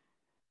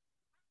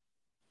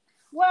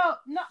 Well,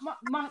 not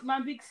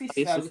my big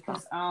sister,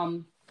 because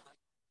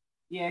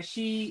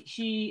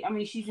she I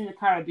mean, she's in the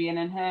Caribbean,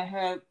 and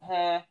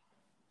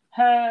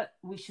her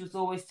wish was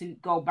always to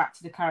go back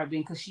to the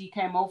Caribbean, because she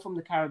came over from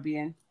the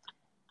Caribbean.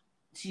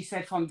 She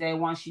said from day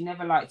one she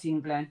never liked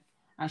England,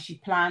 and she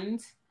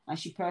planned and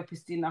she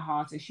purposed in her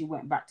heart, and she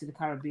went back to the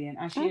Caribbean,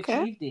 and she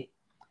achieved it.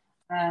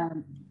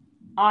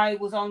 I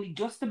was only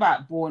just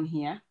about born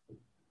here.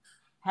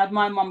 Had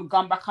my mum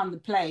gone back on the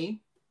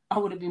plane, I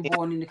would have been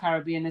born in the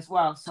Caribbean as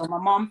well. So my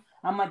mum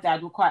and my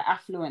dad were quite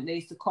affluent. They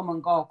used to come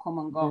and go.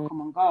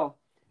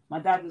 My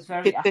dad was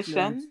very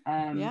affluent.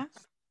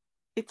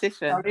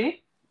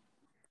 Sorry?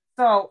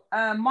 So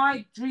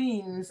my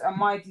dreams and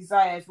my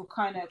desires were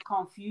kind of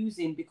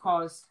confusing,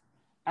 because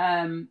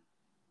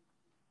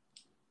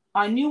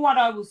I knew what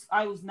I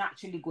was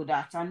naturally good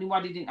at. I knew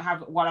I didn't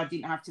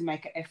have to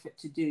make an effort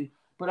to do.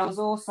 But I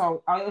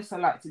also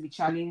like to be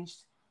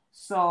challenged.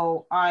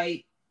 So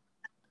I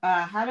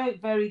had a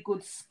very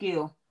good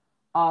skill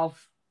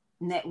of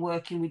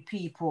networking with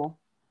people,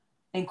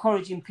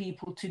 encouraging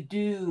people to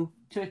do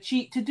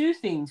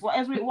things,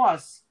 whatever it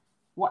was.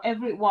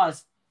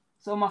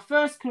 So my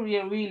first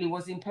career really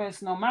was in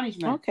personal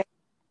management. Okay.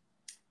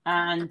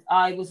 And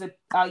I was a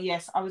PA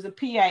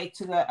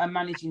to a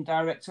managing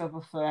director of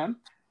a firm.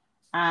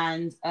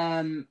 And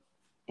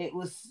it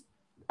was,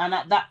 and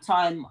at that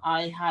time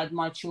I had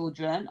my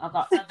children. I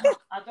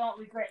don't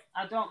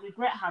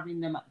regret having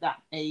them at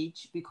that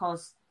age,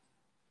 because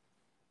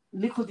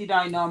little did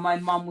I know my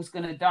mum was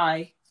going to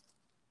die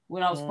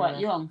when I was quite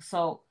young.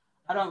 So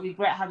I don't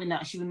regret having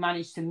that. She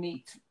managed to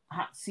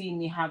see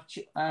me have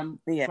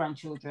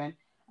grandchildren,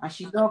 and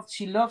she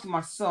loved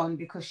my son,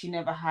 because she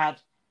never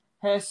had,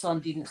 her son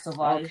didn't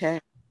survive. Okay.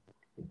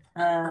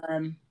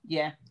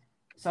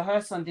 So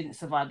her son didn't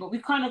survive, but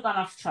we've kind of gone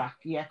off track.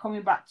 Yeah,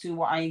 coming back to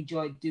what I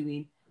enjoyed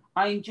doing.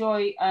 I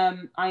enjoy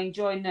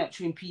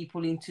nurturing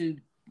people into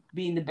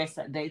being the best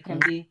that they can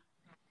be.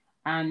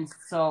 And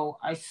so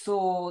I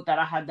saw that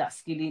I had that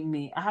skill in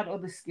me. I had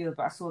other skills,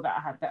 but I saw that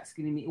I had that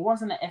skill in me. It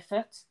wasn't an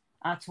effort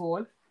at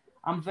all.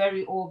 I'm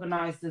very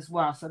organized as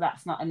well, so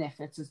that's not an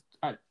effort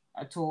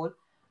at all.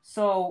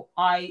 So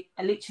I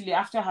literally,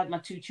 after I had my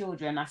 2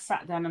 children, I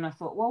sat down and I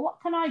thought, well,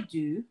 what can I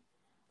do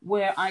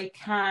where I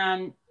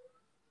can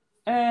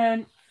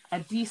earn a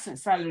decent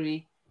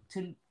salary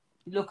to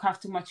look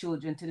after my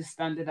children to the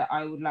standard that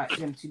I would like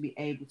them to be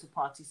able to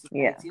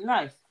participate in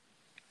life.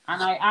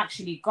 And I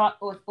actually got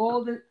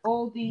all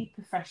the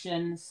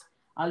professions.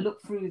 I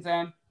looked through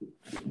them,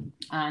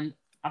 and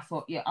I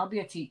thought, yeah, I'll be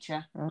a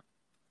teacher.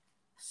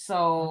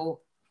 So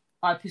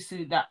I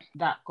pursued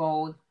that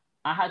goal.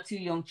 I had 2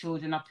 young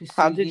children. I pursued.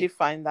 How did you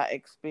find that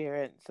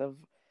experience of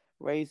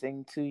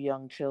raising 2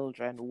 young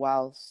children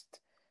whilst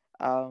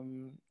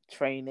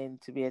training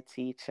to be a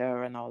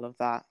teacher and all of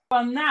that?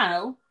 Well,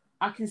 now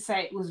I can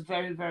say it was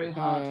very, very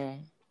hard.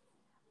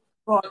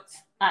 But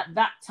at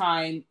that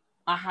time,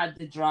 I had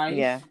the drive.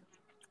 Yeah.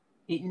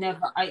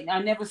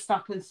 I never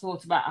stopped and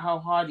thought about how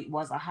hard it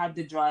was. I had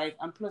the drive.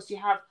 And plus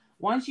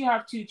once you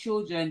have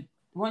children,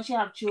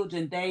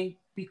 they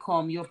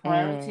become your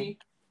priority.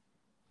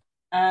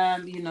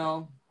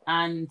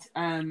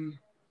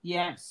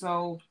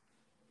 So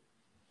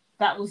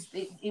that was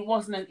it. It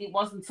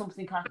wasn't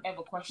something I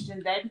ever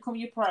questioned. They become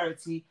your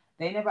priority.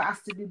 They never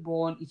asked to be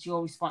born. It's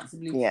your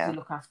responsibility to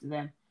look after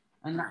them.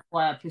 And that's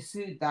why I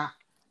pursued that.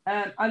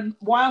 And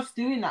whilst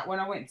doing that, when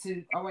I went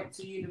to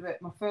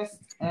university, my first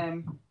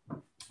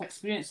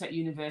experience at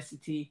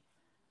university,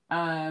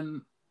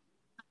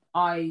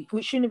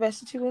 Which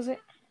university was it?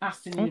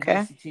 Aston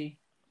University.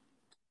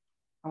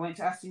 I went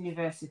to Aston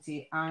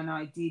University and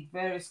I did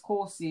various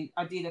courses.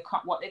 I did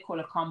what they call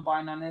a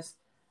combined honours,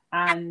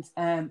 and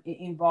it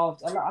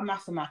involved a lot of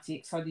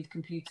mathematics. I did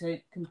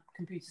computer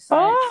science.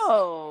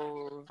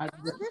 Oh,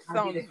 this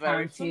sounds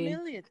very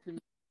familiar to me.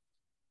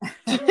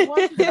 I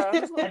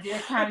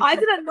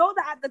didn't know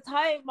that at the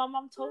time. My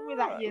mum told me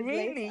that years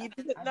later. Really? You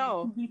didn't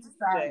know? Computer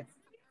science.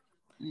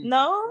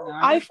 No,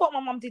 I thought my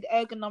mum did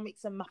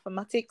ergonomics and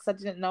mathematics. I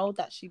didn't know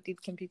that she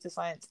did computer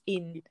science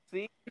in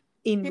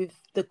with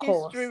the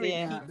course.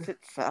 Repeats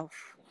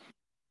itself.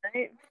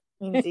 Right?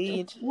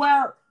 Indeed.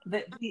 Well,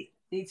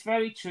 it's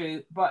very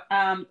true. But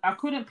I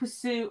couldn't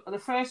pursue the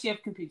first year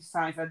of computer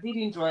science. I did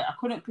enjoy it. I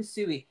couldn't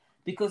pursue it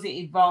because it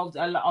involved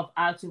a lot of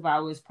out of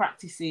hours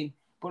practicing.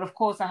 But of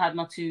course, I had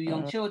my 2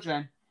 young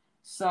children,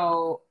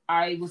 so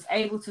I was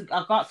able to.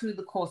 I got through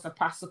the course. I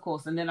passed the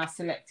course, and then I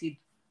selected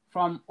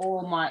from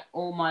all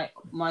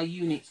my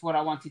units what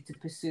I wanted to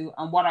pursue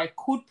and what I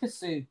could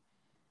pursue.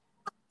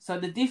 So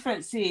the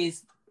difference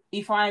is,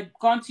 if I had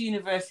gone to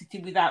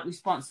university without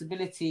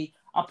responsibility,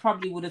 I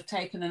probably would have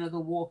taken another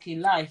walk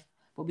in life.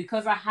 But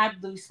because I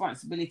had the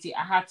responsibility,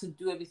 I had to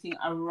do everything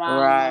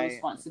around my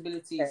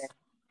responsibilities. Okay.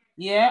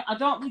 Yeah, I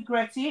don't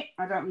regret it.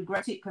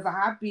 Because I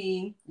have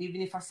been,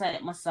 even if I say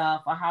it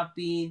myself, I have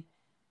been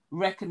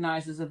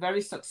recognized as a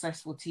very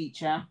successful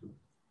teacher.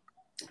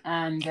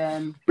 And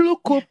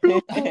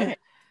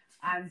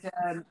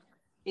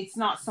it's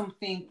not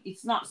something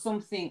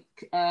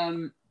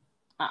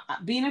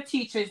being a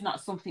teacher is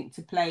not something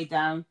to play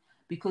down,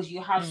 because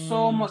you have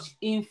so much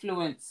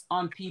influence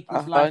on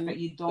people's life that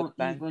you don't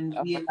even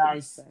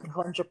realize.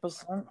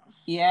 100%.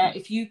 Yeah,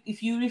 if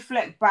you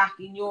reflect back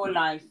in your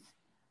life,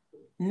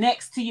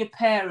 next to your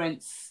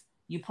parents,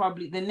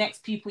 the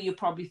next people you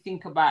probably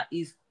think about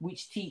is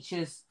which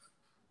teachers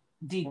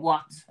did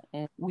what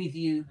with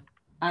you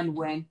and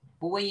when.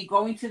 But when you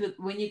go into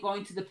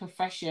the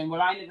profession,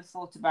 well, I never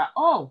thought about,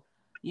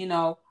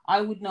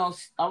 I would know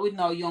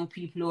young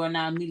people who are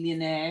now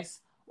millionaires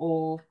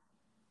or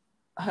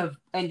have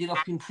ended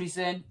up in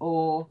prison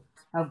or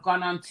have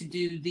gone on to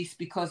do this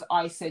because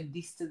I said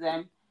this to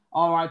them,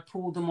 or I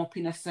pulled them up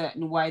in a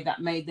certain way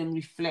that made them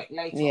reflect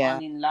later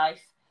on in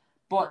life.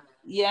 But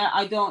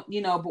I don't,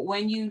 but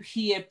when you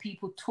hear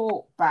people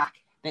talk back,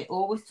 they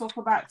always talk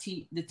about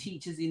the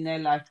teachers in their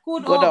life,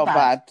 good or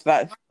bad.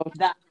 Good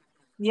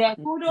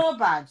or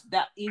bad,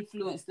 that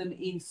influenced them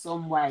in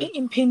some way. It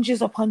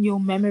impinges upon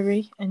your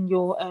memory and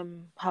your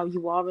how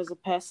you are as a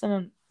person,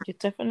 and you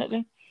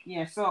definitely.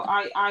 Yeah, so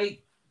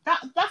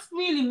that's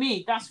really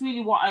me. That's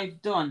really what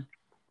I've done.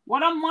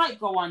 What I might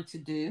go on to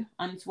do,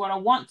 and what I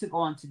want to go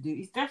on to do,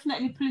 is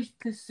definitely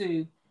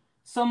pursue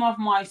some of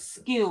my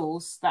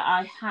skills that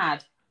I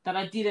had that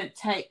I didn't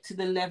take to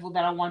the level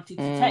that I wanted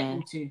to take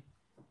them to.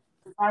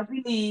 I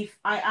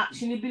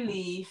actually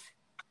believe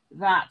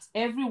that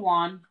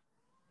everyone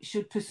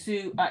should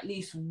pursue at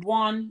least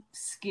one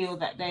skill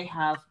that they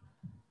have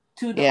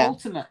to the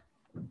ultimate.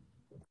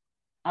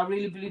 I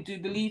really do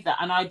believe that,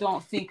 and I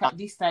don't think at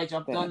this stage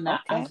I've done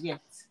that as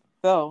yet.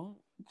 So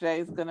Jay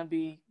is gonna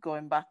be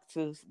going back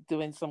to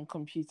doing some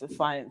computer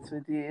science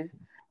with you.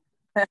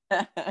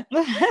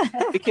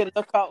 We can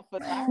look out for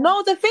that.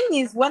 No, the thing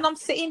is, when I'm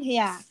sitting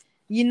here,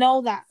 you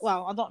know that,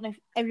 well, I don't know if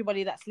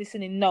everybody that's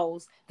listening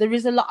knows, there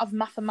is a lot of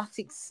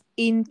mathematics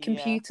in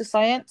computer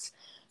science.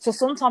 So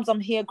sometimes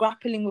I'm here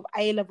grappling with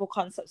A-level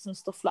concepts and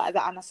stuff like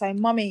that, and I say,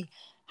 Mummy,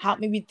 help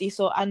me with this,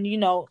 and you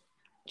know,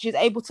 she's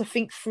able to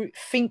think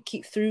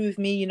it through with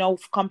me, you know,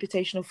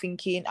 computational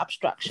thinking,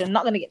 abstraction.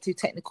 Not going to get too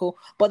technical,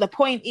 but the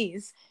point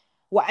is,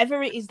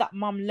 whatever it is that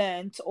Mum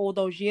learned all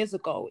those years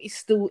ago is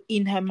still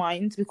in her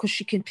mind, because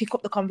she can pick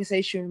up the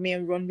conversation with me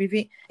and run with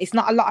it. It's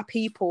not a lot of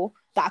people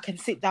that I can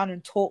sit down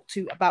and talk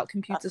to about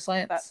computer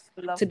science,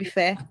 to be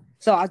fair.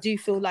 So I do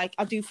feel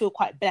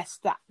quite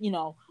blessed that, you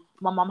know,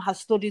 my mum has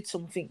studied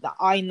something that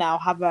I now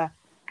have a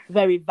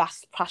very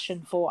vast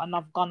passion for, and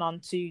I've gone on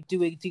to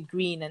do a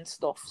degree in and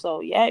stuff.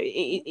 So yeah,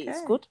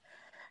 it's good.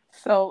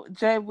 So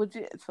Jay,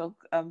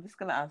 I'm just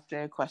gonna ask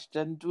Jay a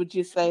question. Would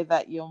you say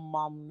that your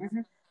mum's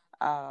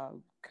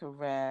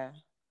career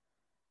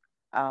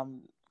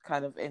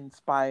kind of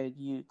inspired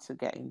you to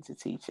get into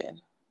teaching?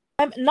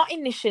 Not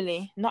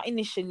initially.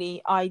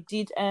 I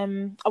did. I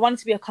wanted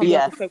to be a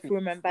choreographer, if you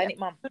remember, innit,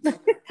 Mum?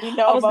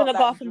 I was gonna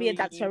go off and be a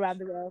dancer around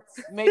the world.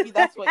 Maybe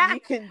that's what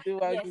you can do.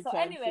 So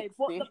anyway,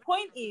 but the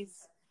point is,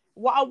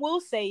 what I will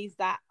say is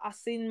that I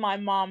seen my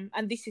mum,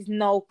 and this is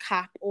no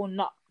cap or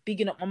not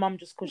bigging up my mum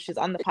just because she's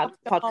on the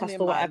podcast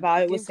or whatever.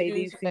 I always say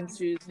these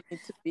things.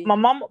 My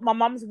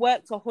mum's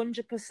worked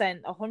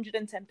 100%,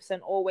 110%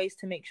 always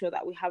to make sure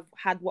that we have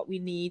had what we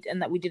need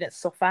and that we didn't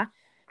suffer.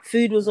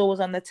 Food was always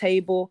on the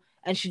table,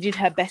 and she did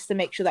her best to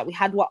make sure that we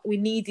had what we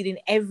needed in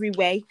every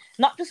way,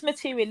 not just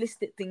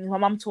materialistic things. My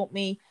mum taught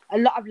me a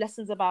lot of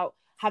lessons about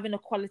having a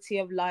quality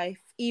of life,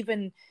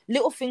 even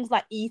little things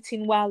like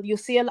eating well. You'll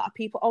see a lot of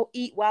people,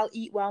 eat well.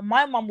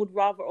 My mum would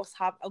rather us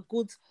have a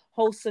good,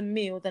 wholesome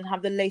meal than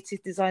have the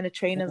latest designer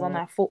trainers on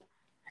our foot.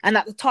 And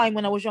at the time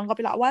when I was young, I'd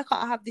be like, why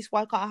can't I have this?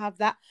 Why can't I have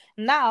that?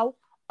 Now,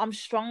 I'm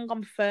strong,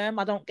 I'm firm,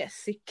 I don't get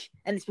sick.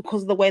 And it's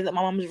because of the way that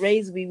my mum's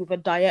raised me, with a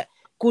diet,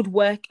 good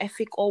work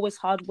ethic, always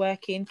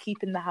hardworking,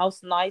 keeping the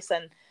house nice,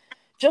 and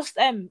just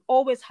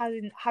always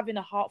having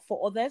a heart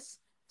for others.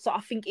 So I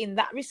think in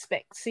that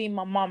respect, seeing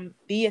my mum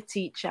be a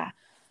teacher,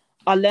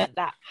 I learned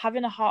that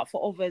having a heart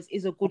for others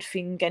is a good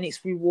thing, and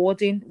it's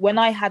rewarding. When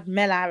I had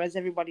Mela, as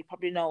everybody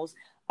probably knows,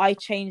 I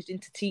changed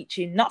into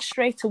teaching, not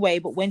straight away,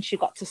 but when she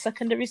got to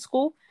secondary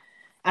school.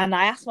 And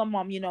I asked my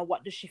mum, you know,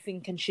 what does she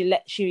think? And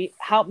she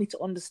helped me to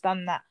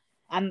understand that.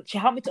 And she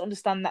helped me to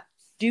understand that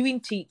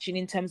doing teaching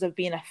in terms of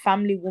being a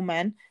family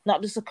woman,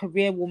 not just a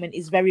career woman,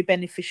 is very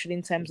beneficial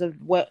in terms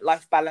of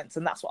work-life balance.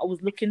 And that's what I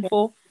was looking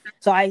for.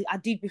 So I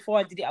did, before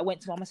I did it, I went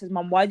to Mum. I said,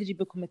 Mum, why did you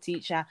become a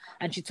teacher?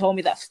 And she told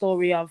me that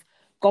story of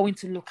going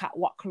to look at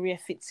what career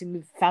fits in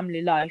with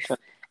family life.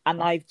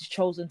 And I've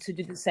chosen to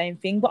do the same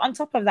thing. But on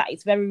top of that,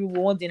 it's very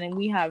rewarding. And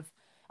we have,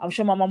 I'm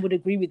sure my mum would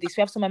agree with this,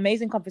 we have some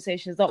amazing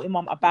conversations, don't we,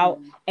 Mum, about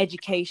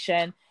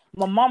education.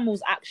 My mum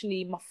was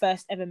actually my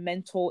first ever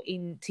mentor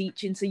in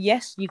teaching. So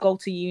yes, you go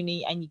to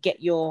uni and you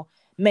get your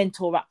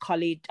mentor at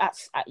college,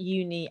 at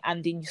uni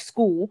and in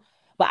school.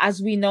 But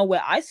as we know,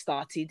 where I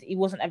started, it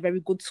wasn't a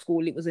very good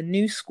school. It was a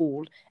new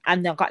school,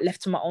 and I got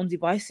left to my own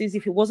devices.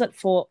 If it wasn't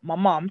for my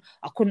mum,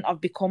 I couldn't have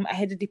become a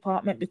head of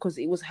department, because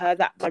it was her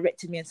that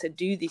directed me and said,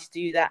 do this,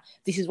 do that.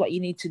 This is what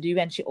you need to do.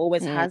 And she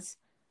always has.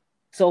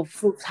 So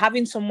for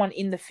having someone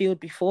in the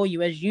field before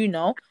you, as you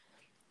know,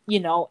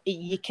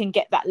 you can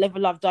get that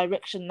level of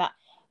direction that,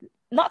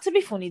 not to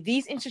be funny,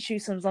 these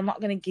institutions are not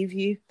going to give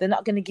you. They're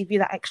not going to give you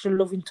that extra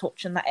loving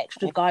touch and that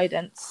extra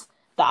guidance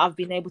that I've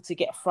been able to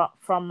get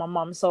from my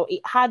mum. So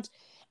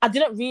I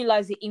didn't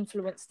realize it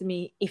influenced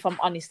me, if I'm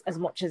honest, as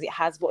much as it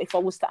has. But if I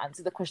was to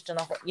answer the question,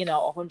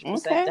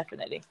 100%,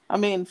 definitely. I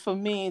mean, for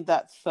me,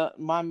 that's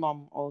my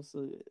mum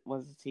also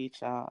was a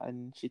teacher,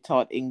 and she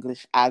taught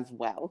English as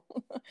well.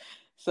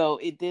 So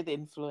it did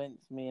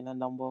influence me in a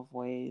number of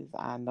ways,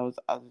 and I was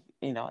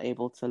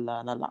able to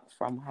learn a lot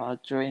from her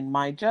during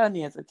my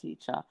journey as a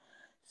teacher.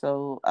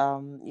 So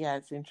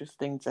it's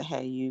interesting to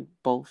hear you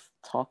both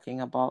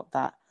talking about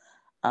that.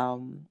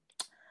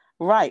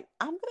 Right,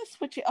 I'm gonna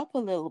switch it up a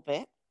little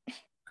bit.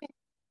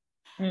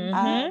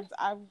 And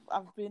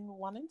I've been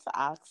wanting to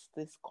ask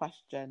this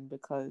question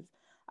because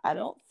I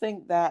don't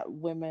think that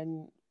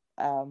women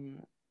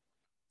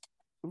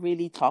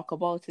really talk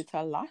about it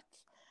a lot.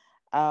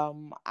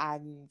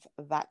 And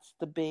that's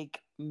the big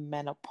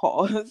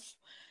menopause.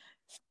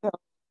 So,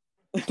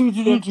 I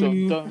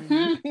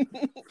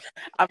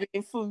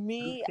mean, for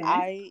me,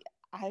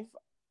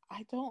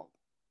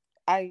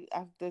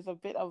 there's a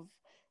bit of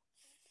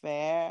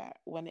fear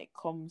when it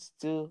comes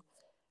to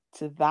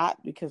that,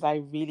 because I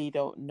really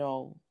don't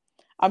know.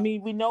 I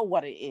mean, we know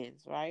what it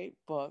is, right?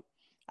 But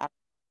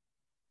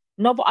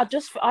no, but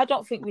I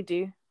don't think we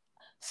do.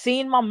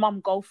 Seeing my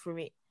mum go through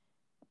it,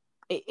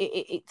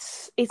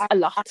 it's a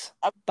lot.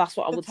 That's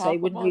what I would say.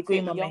 Would you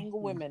agree with me? Younger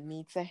women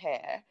need to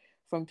hear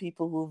from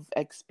people who've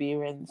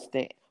experienced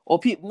it, or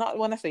people. Not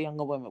when I say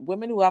younger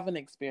women who haven't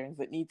experienced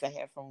it need to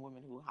hear from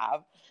women who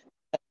have.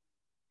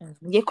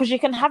 Yeah, because you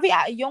can have it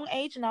at a young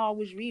age. Now I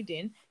was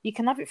reading, you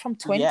can have it from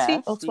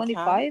 20 or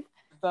 25.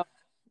 So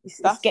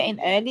it's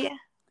getting earlier.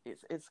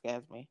 It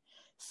scares me.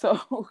 So,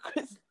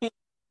 Christine,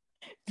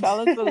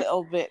 tell us a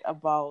little bit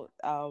about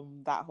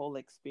that whole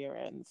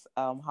experience.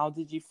 How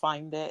did you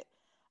find it?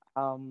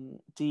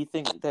 Do you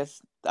think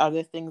are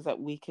there things that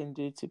we can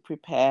do to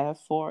prepare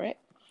for it?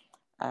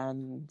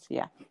 And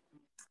yeah.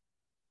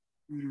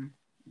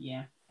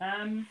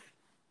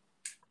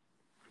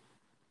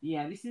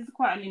 Yeah, this is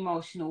quite an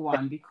emotional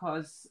one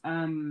because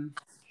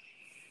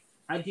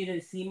I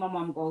didn't see my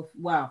mom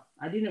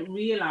I didn't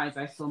realize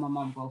I saw my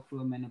mom go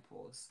through a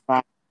menopause.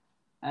 Right.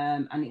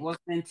 And it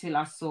wasn't until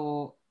I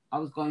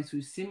was going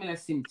through similar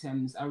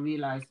symptoms, I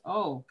realized,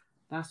 oh,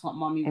 that's what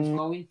mommy was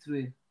going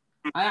through.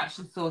 I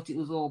actually thought it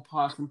was all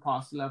part and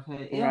parcel of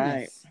her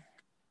illness.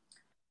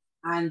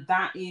 Right. And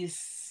that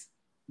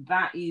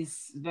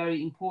is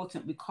very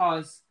important,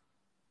 because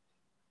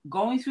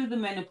going through the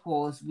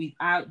menopause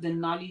without the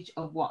knowledge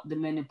of what the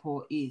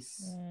menopause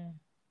is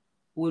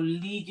will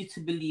lead you to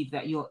believe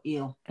that you're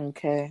ill.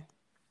 Okay.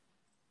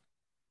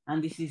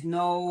 And this is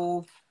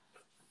no...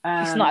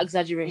 it's not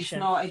exaggeration.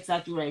 It's not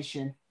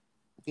exaggeration.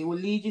 It will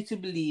lead you to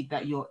believe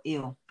that you're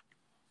ill,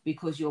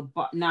 because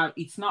now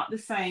it's not the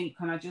same.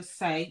 Can I just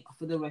say,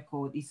 for the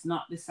record, it's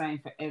not the same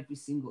for every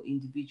single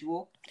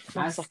individual.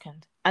 1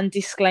 second. And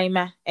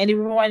disclaimer: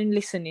 anyone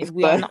listening,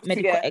 we are not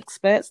medical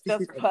experts.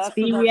 This is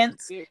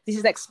experience. This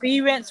is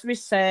experience,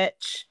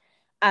 research,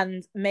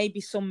 and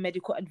maybe some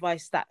medical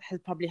advice that has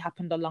probably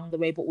happened along the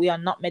way. But we are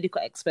not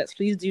medical experts.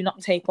 Please do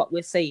not take what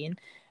we're saying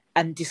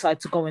and decide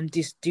to go and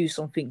do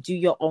something. Do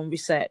your own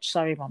research.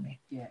 Sorry, mommy.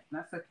 Yeah,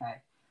 that's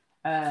okay.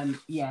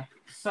 Yeah.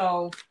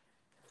 So,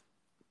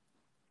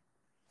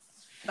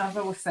 as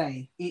I was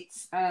saying,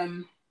 it's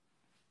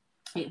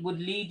it would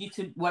lead you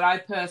to my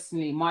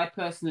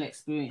personal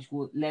experience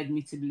led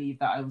me to believe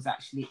that I was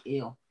actually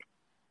ill,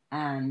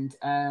 and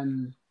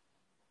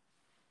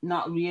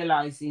not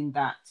realizing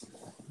that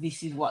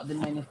this is what the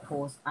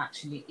menopause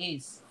actually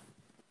is.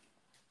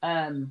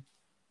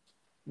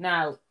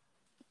 Now,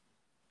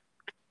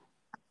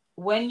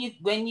 when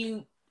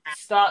you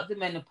start the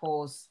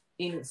menopause,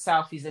 in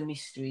itself is a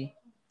mystery,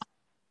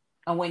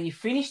 and when you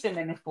finish the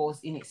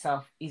menopause in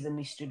itself is a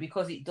mystery,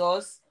 because it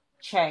does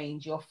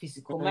change your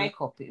physical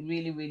makeup. It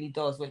really, really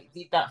does. Well, it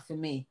did that for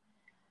me.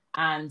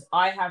 And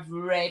I have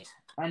read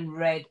and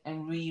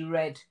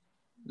reread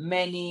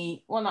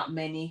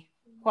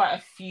quite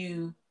a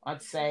few,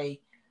 I'd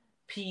say,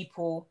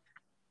 people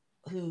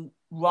who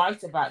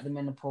write about the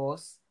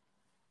menopause.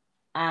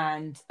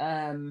 And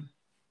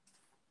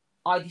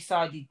I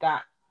decided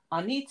that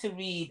I need to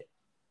read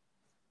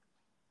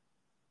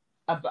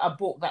a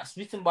book that's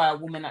written by a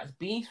woman that's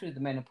been through the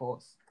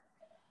menopause.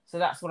 So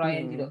that's what I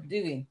ended up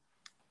doing.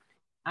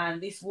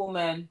 And this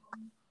woman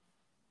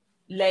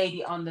laid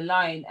it on the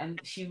line, and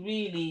she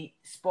really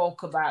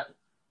spoke about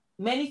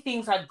many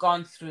things I'd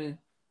gone through.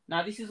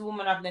 Now, this is a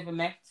woman I've never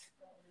met,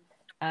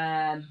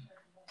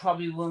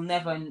 probably will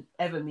never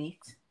ever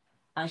meet.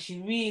 And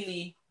she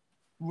really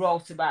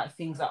wrote about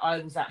things that I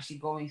was actually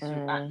going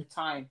through at the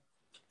time.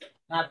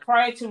 Now,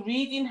 prior to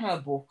reading her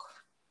book,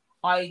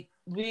 I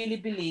really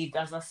believed,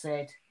 as I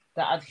said,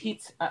 that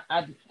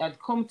I'd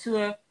come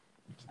to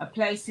a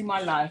place in my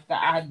life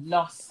that I had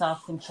lost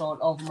self-control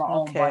over my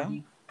own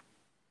body.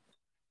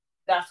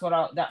 That's what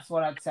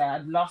I'd say.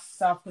 I'd lost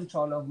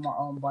self-control over my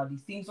own body.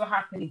 Things were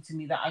happening to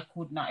me that I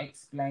could not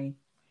explain.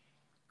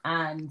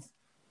 And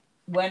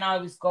when I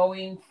was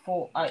going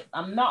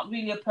I'm not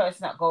really a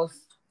person that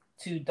goes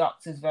to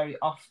doctors very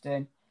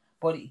often,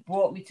 but it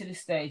brought me to the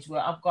stage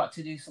where I've got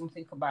to do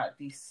something about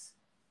this.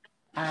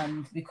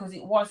 And because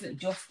it wasn't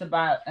just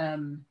about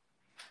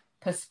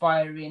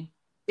perspiring.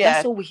 Yeah,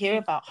 that's all we hear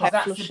about,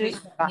 hot flushes.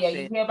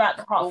 You hear about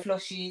the hot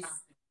flushes,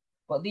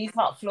 but these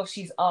hot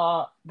flushes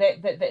are, they're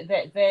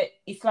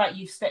it's like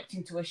you've stepped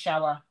into a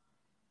shower,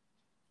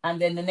 and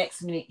then the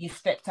next minute you've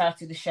stepped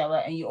out of the shower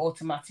and you're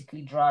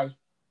automatically dry.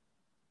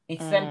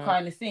 It's them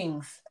kind of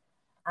things.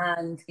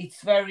 And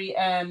it's very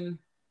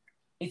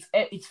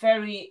it's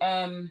very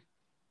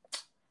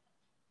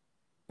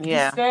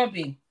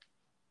disturbing,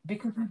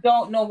 because you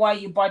don't know why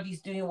your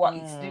body's doing what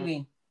it's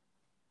doing.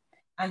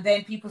 And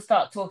then people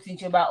start talking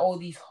to you about all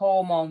these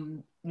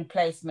hormone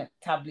replacement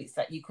tablets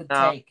that you could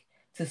take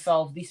to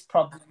solve this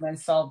problem and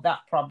solve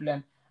that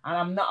problem. And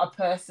I'm not a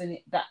person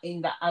that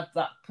has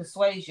that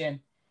persuasion.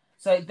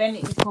 So then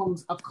it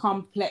becomes a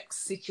complex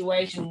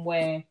situation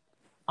where,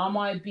 am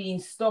I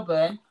being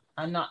stubborn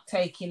and not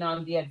taking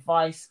on the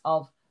advice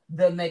of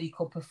the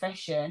medical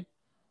profession,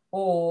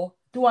 or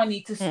do I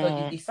need to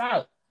study this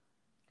out?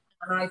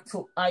 And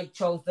I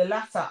chose the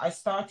latter. I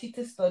started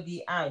to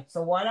study out.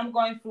 So while I'm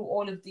going through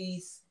all of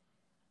these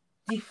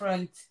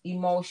different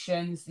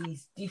emotions,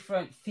 these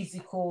different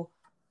physical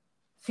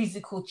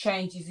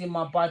changes in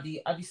my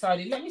body, I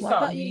decided, let me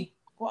start reading.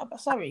 What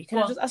about? Sorry, can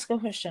I just ask a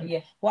question?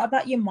 Yeah. What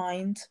about your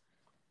mind?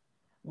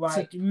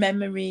 Right. So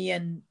memory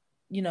and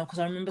because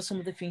I remember some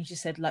of the things you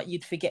said, like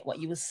you'd forget what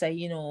you were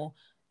saying, or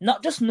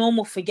not just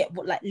normal forget,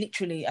 but like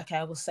literally, okay,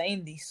 I was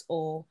saying this,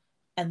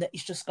 and that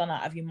it's just gone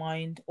out of your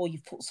mind, or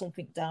you've put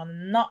something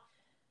down. Not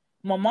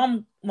my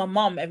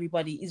mom,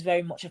 everybody is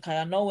very much okay.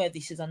 I know where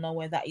this is, I know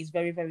where that is.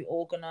 Very, very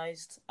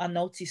organized. I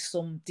noticed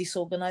some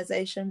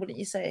disorganization, wouldn't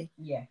you say?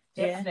 Yeah,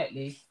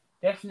 definitely. Yeah.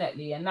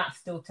 Definitely, and that's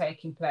still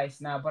taking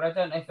place now. But I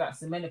don't know if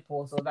that's the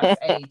menopause or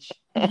that's age,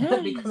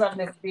 because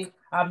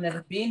I've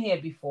never been here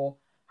before.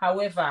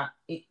 However,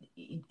 it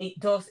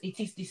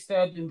is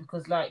disturbing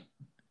because, like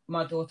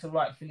my daughter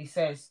rightfully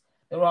says,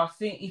 there are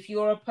things. If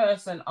you're a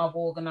person of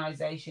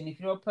organization, if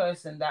you're a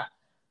person that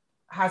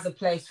has a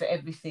place for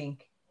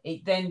everything,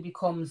 it then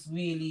becomes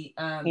really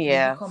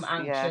you become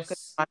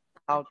anxious.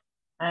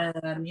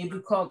 You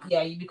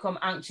become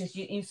anxious.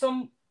 In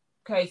some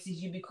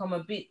cases, you become a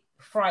bit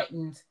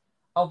frightened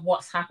of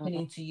what's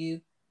happening to you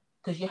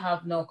because you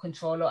have no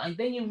control. And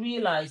then you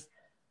realize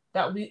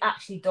that we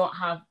actually don't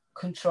have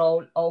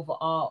control over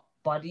our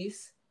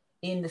bodies,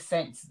 in the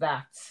sense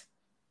that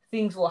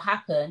things will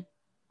happen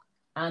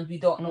and we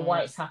don't know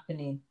why it's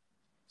happening.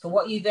 So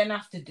what you then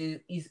have to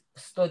do is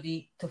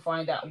study to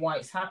find out why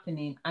it's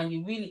happening. And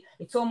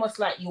it's almost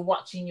like you're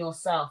watching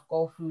yourself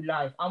go through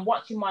life. I'm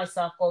watching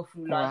myself go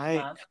through life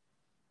now.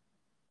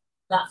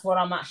 That's what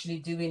I'm actually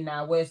doing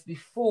now. Whereas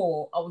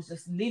before, I was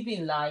just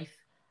living life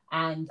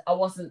and I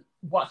wasn't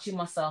watching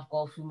myself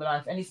go through my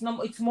life. And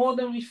it's more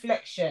than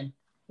reflection.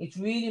 It's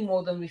really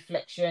more than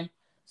reflection.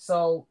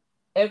 So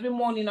every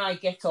morning I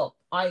get up,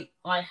 I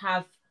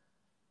have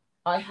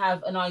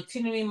an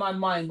itinerary in my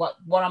mind,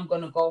 what I'm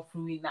going to go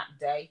through in that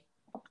day.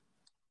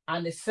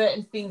 And there's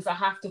certain things I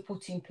have to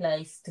put in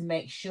place to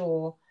make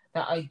sure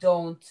that I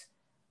don't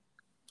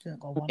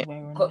go one way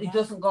or another. It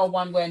doesn't go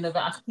one way or another.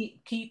 I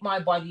keep my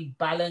body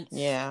balanced.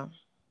 Yeah.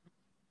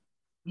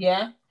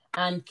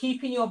 And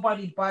keeping your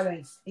body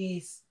balanced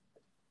is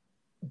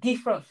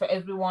different for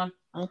everyone.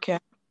 Okay.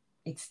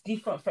 It's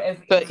different for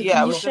everyone. But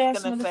yeah, can you share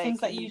some of the things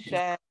that you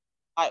share?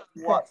 Like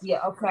what?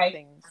 Yeah.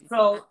 Okay.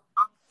 So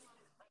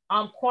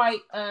I'm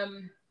quite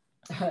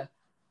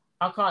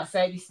I can't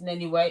say this in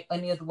any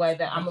other way,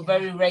 that I'm a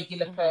very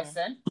regular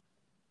person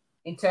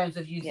in terms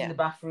of using the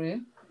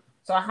bathroom.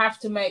 So I have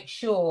to make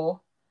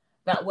sure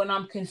that when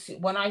I'm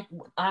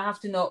I have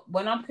to know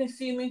when I'm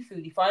consuming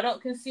food. If I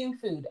don't consume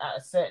food at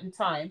a certain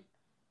time,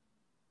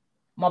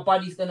 my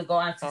body's going to go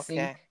out of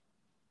sync.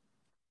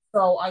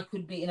 So I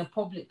could be in a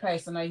public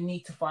place and I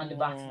need to find a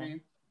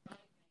bathroom.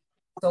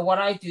 So what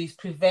I do is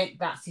prevent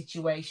that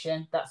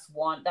situation. That's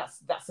one.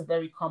 That's a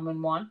very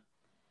common one.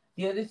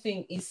 The other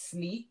thing is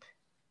sleep.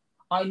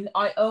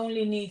 I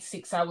only need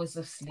 6 hours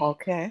of sleep.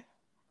 Okay.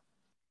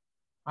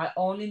 I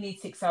only need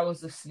 6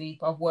 hours of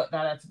sleep. I've worked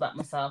that out about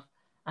myself.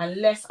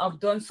 Unless I've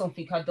done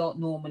something I don't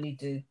normally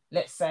do.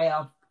 Let's say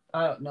I've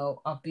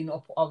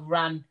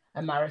ran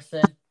a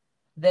marathon.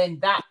 Then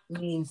that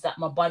means that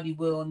my body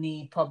will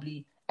need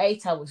probably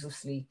 8 hours of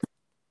sleep.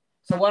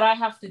 So what I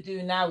have to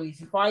do now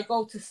is, if I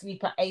go to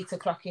sleep at 8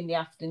 o'clock in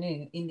the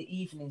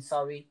evening,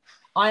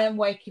 I am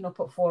waking up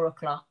at 4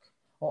 o'clock,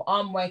 or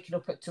I'm waking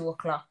up at 2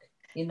 o'clock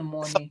in the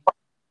morning.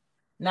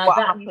 Now what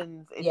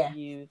happens if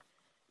you?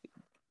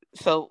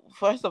 So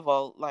first of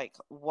all, like,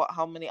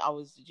 how many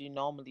hours did you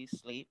normally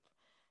sleep?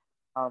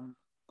 I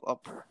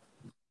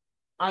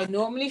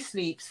normally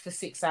sleep for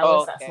 6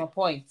 hours. That's my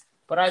point.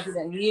 But I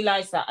didn't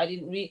realize that.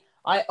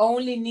 I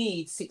only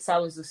need 6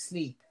 hours of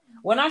sleep.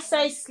 When I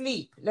say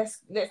sleep,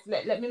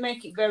 let me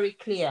make it very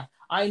clear.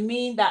 I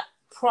mean that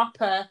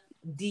proper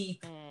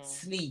deep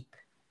sleep,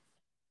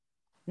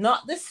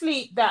 not the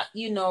sleep that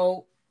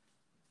you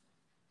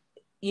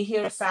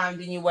hear a sound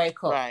and you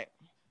wake up. Right.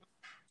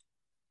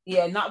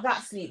 Yeah, not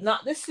that sleep.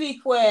 Not the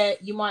sleep where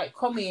you might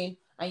come in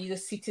and you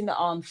just sit in the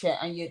armchair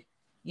and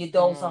you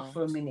doze off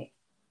for a minute.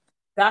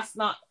 That's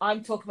not.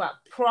 I'm talking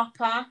about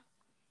proper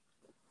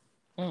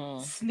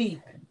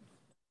sleep.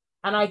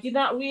 And I did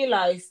not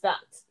realize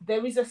that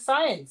there is a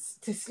science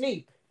to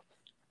sleep.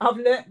 I've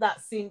learned that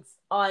since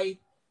I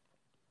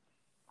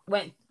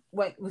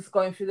was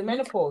going through the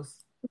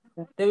menopause.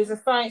 There is a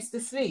science to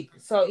sleep.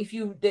 So if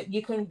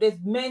there's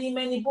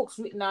many books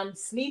written on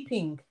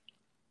sleeping.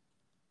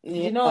 Did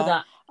you know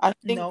that? I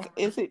think,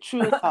 is it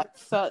true that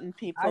certain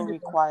people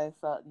require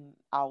certain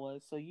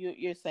hours? So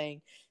you're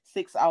saying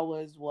 6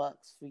 hours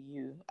works for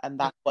you, and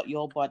that's what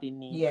your body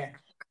needs. Yeah.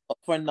 But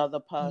for another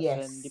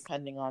person,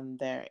 depending on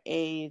their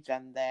age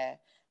and their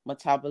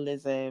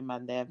metabolism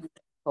and their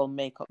physical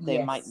makeup,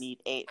 they might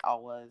need 8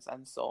 hours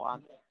and so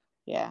on.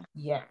 Yeah.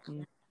 Yeah.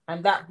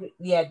 And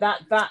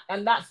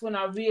and that's when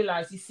I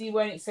realized, you see,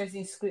 when it says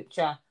in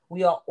scripture,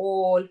 we are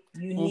all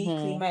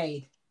uniquely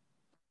made.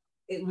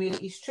 It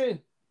really is true.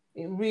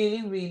 It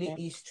really, really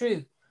is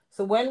true.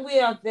 So when we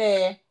are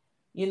there,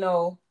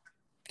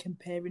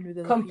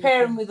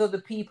 comparing with other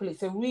people,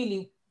 it's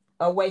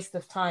a waste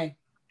of time.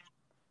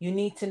 You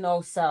need to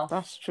know self.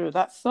 That's true.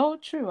 That's so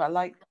true. I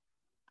like that.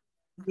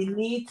 You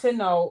need to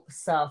know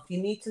self.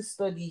 You need to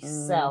study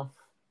self.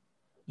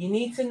 You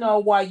need to know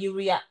why you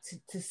react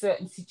to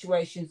certain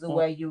situations the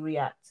way you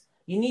react.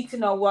 You need to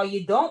know why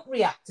you don't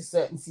react to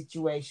certain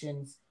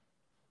situations.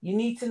 You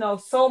need to know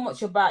so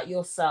much about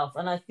yourself.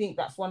 And I think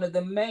that's one of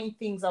the main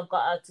things I've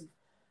got out of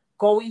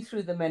going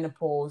through the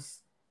menopause,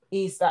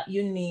 is that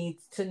you need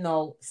to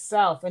know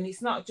self. And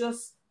it's not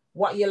just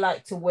what you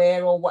like to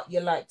wear or what you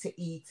like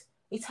to eat.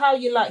 It's how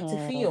you like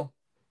to feel.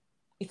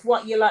 It's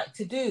what you like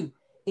to do.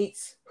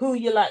 It's who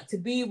you like to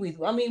be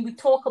with. I mean, we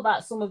talk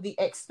about some of the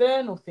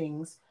external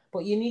things,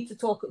 but you need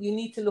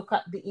to look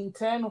at the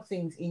internal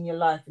things in your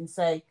life and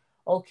say,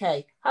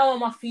 okay, how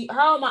am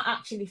I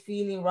actually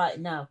feeling right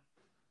now?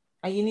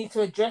 And you need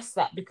to address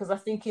that, because I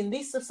think in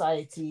this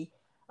society,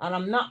 and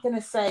I'm not going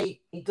to say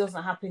it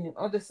doesn't happen in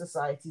other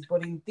societies,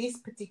 but in this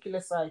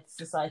particular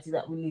society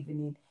that we're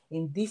living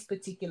in this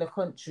particular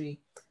country,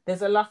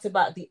 there's a lot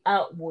about the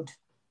outward,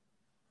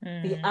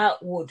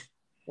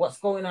 what's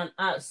going on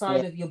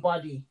outside of your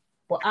body.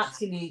 But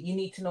actually, you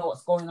need to know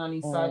what's going on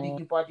inside of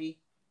your body.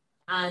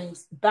 And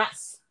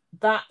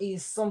that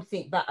is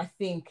something that I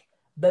think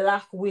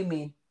Black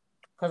women,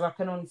 because I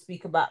can only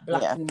speak about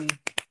Black women,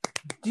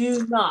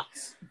 do not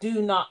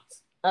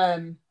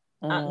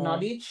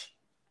acknowledge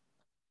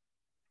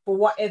for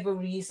whatever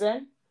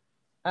reason.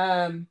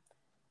 And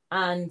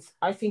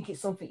I think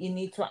it's something you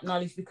need to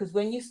acknowledge, because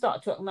when you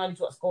start to acknowledge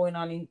what's going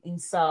on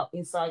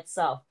inside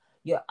self,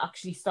 you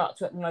actually start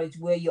to acknowledge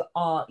where you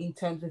are in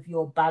terms of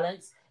your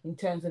balance, in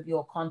terms of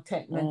your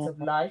contentment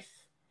of life,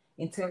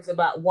 in terms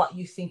about what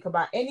you think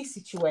about any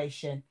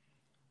situation,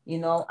 you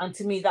know. And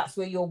to me, that's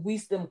where your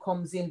wisdom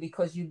comes in,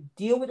 because you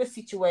deal with a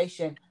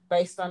situation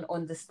based on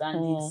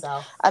understanding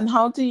self. And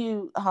how do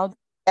you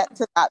get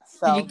to that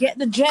self? Did you get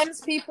the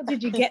gems, people?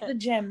 Did you get the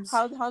gems?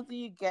 How do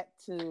you get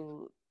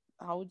to,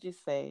 how would you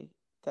say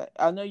that?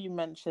 I know you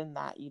mentioned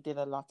that you did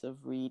a lot of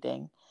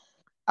reading.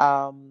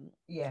 Or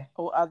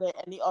are there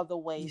any other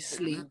ways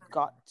that you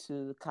got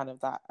to kind of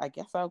that, I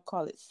guess I'll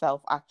call it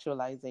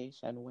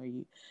self-actualization, where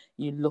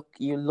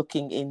you're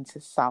looking into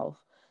self?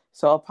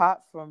 So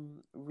apart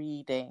from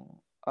reading,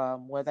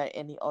 were there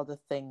any other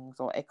things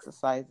or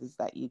exercises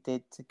that you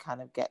did to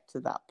kind of get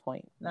to that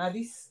point? Now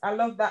I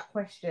love that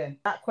question.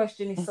 That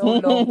question is so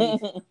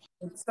loaded.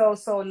 It's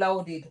so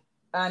loaded.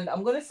 And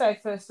I'm going to say,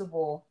 first of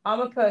all,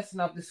 I'm a person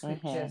of the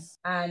scriptures,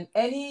 and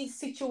any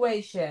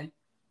situation,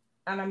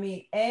 and I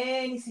mean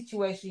any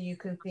situation you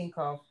can think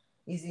of,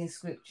 is in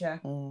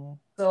scripture.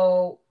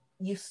 So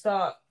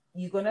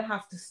you're going to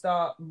have to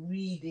start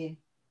reading.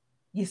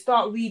 You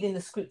start reading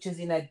the scriptures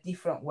in a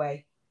different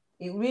way.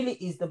 It really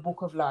is the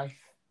book of life.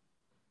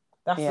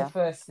 That's the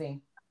first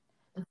thing.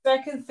 The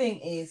second thing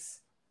is,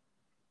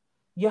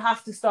 you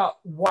have to start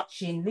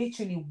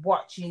literally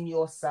watching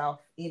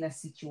yourself in a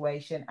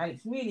situation. And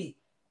it's really,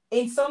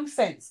 in some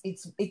sense,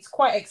 it's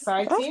quite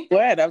exciting.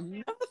 That's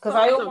weird. Because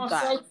I almost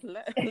say,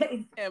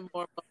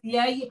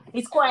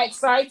 it's quite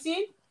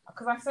exciting,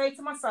 because I say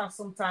to myself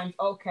sometimes,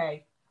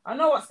 okay, I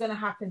know what's going to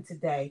happen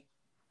today,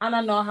 and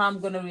I know how I'm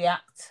going to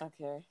react.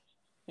 Okay.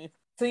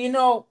 So, you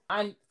know,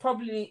 and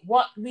probably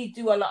what we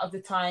do a lot of the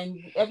time,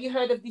 have you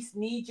heard of this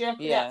knee-jerk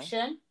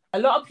reaction? A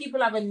lot of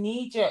people have a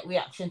knee-jerk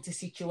reaction to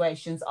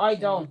situations. I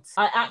don't.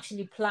 I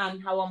actually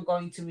plan how I'm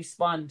going to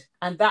respond.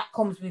 And that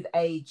comes with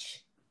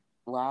age.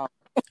 Wow.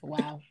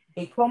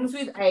 It comes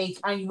with age.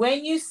 And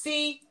when you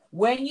see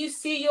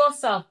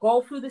yourself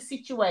go through the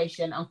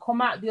situation and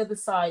come out the other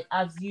side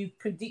as you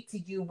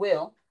predicted you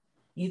will,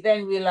 you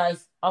then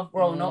realize, I've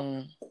grown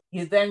up.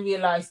 You then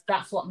realize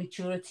that's what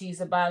maturity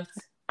is about.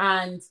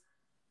 And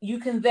you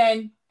can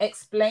then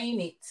explain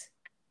it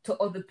to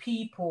other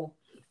people,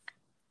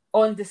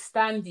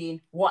 understanding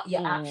what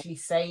you're actually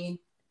saying.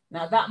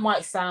 Now, that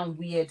might sound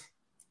weird,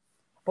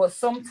 but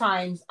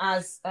sometimes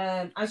as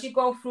you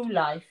go through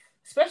life,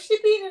 especially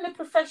being in a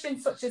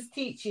profession such as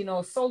teaching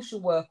or social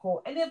work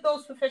or any of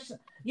those professions,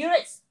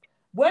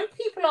 when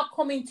people are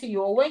coming to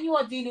you, or when you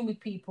are dealing with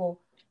people,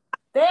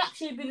 they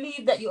actually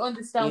believe that you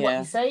understand what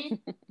you're saying.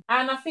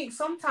 And I think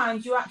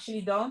sometimes you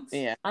actually don't.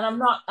 And I'm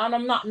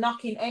not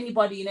knocking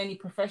anybody in any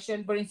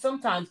profession, but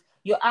sometimes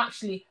you're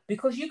actually,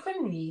 because you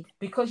can read,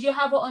 because you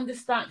have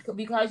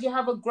because you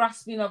have a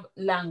grasping of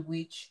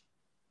language,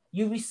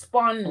 you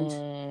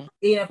respond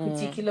in a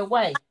particular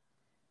way.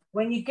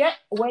 When you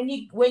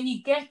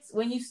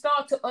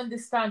start to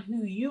understand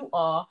who you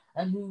are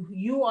and who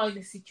you are in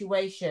a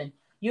situation,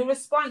 your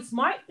response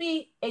might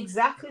be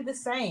exactly the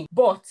same,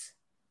 but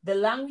the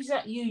language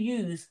that you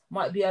use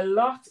might be a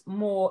lot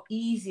more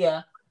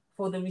easier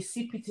for the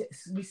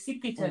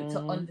recipient to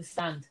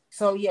understand.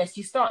 So yes,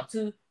 you start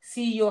to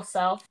see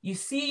yourself. You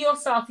see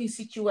yourself in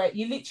situation.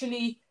 You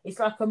literally, it's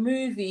like a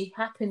movie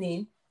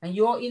happening, and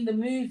you're in the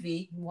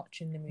movie,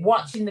 watching the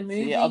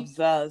movie. So you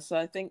observe. So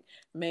I think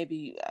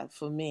maybe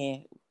for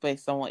me,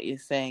 based on what you're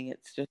saying,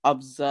 it's just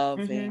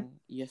observing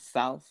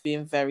yourself,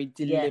 being very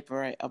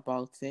deliberate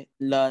about it,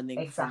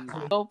 learning from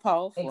that. So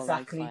powerful,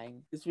 I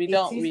find, because we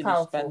don't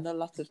really spend a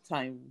lot of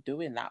time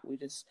doing that.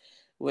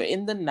 We're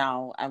in the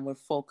now, and we're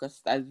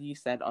focused, as you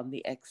said, on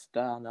the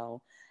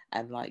external,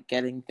 and like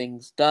getting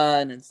things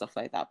done and stuff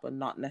like that, but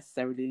not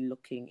necessarily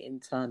looking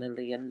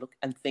internally and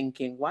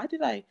thinking, why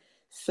did I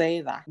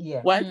say that?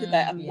 Why did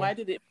I, and why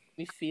did it make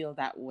me feel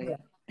that way?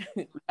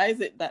 Why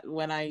is it that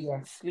when I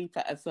sleep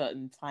at a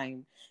certain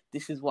time,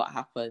 this is what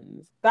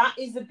happens? That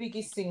is the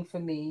biggest thing for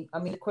me. I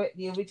mean,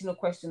 the original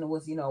question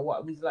was, what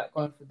it was like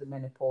going through the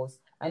menopause,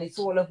 and it's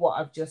all of what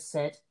I've just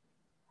said.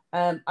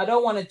 I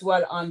don't want to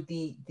dwell on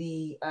the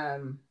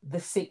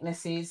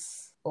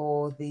sicknesses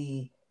or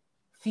the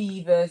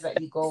fevers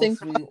that you go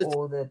through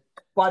or the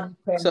body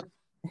pain.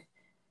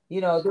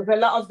 There's a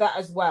lot of that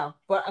as well.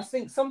 But I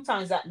think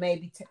sometimes that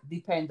may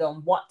depend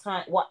on what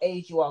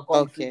age you are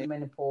going through the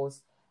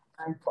menopause.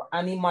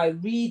 And in my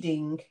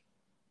reading,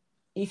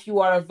 if you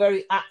are a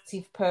very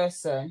active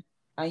person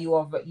and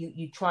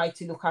you try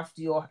to look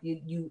after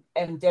you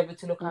endeavor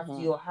to look after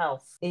your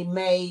health, you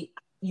may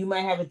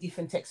have a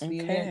different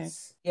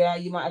experience. Yeah,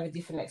 you might have a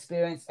different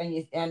experience,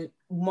 and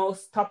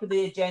most top of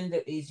the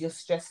agenda is your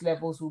stress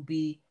levels will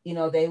be,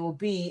 they will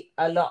be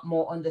a lot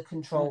more under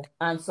control,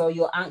 and so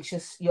your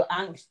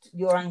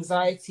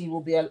anxiety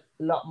will be a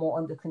lot more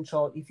under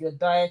control if your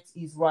diet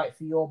is right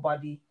for your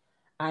body,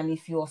 and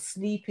if your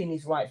sleeping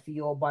is right for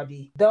your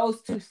body.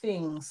 Those two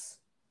things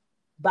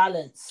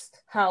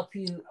balanced helped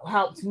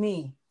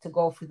me to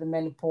go through the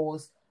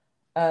menopause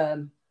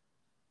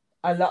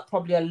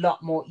probably a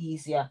lot more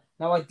easier.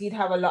 Now, I did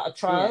have a lot of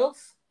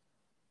trials,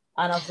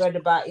 and I've read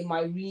about, in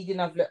my reading,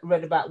 I've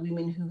read about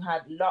women who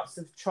had lots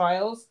of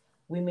trials,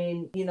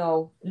 women,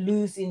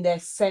 losing their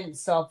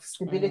sense of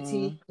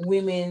stability,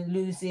 women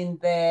losing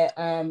their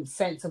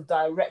sense of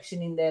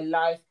direction in their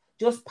life,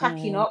 just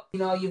packing up.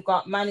 You've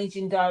got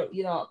managing,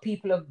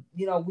 people of,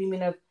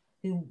 women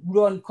who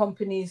run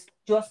companies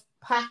just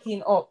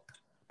packing up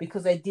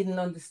because they didn't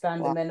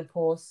understand the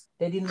menopause.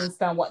 They didn't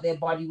understand what their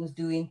body was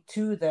doing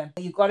to them.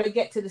 You've got to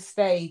get to the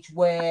stage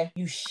where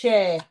you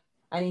share,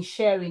 and in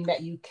sharing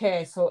that you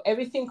care. So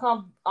everything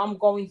I'm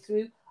going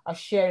through, I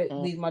share it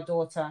with my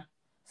daughter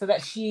so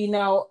that she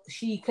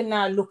can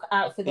now look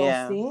out for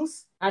those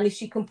things. And if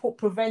she can put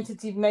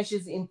preventative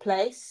measures in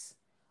place,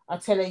 I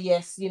tell her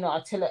yes,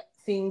 I tell her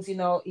things,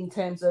 in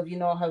terms of,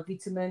 her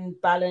vitamin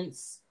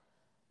balance,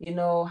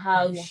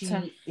 how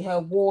her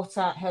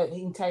water, her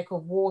intake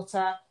of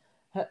water,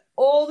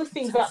 all the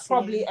things that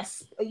probably,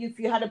 if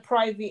you had a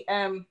private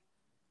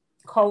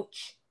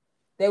coach,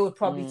 they would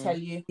probably tell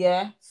you.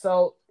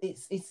 So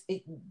it's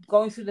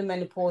going through the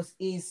menopause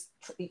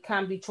it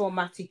can be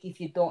traumatic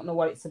if you don't know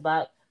what it's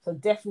about. So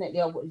definitely,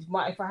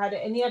 if I had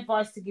any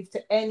advice to give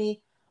to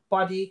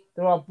anybody,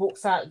 there are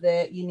books out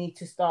there you need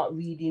to start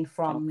reading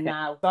from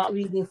now. Start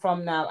reading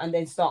from now, and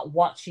then start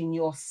watching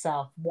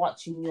yourself,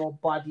 watching your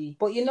body.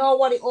 But you know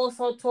what it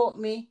also taught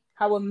me?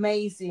 How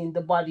amazing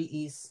the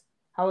body is.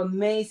 How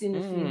amazing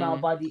the female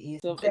body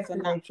is. So it's a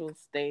natural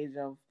stage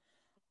of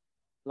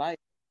life.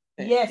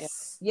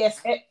 Yes,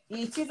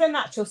 it is a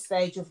natural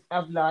stage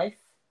of life,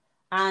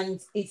 and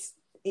it's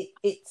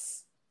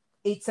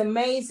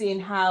amazing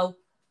how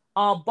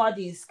our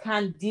bodies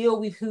can deal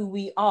with who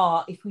we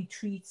are if we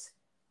treat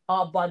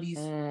our bodies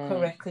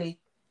correctly.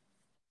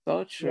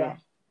 So true.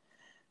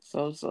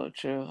 So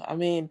true. I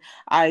mean,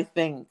 I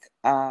think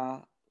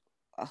a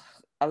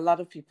lot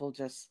of people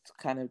just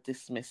kind of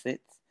dismiss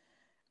it.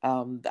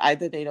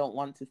 Either they don't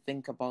want to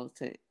think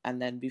about it,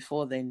 and then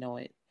before they know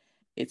it,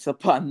 it's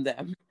upon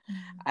them.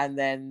 And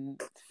then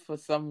for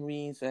some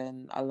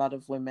reason, a lot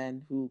of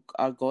women who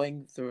are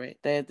going through it,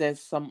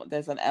 there's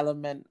an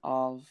element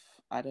of,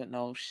 I don't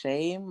know,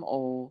 shame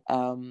or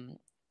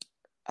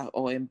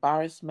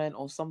embarrassment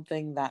or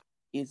something that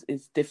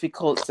is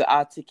difficult to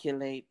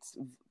articulate,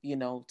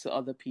 to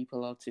other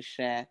people or to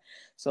share.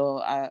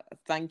 So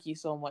thank you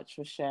so much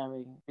for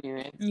sharing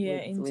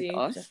experience with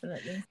us.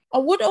 Definitely. I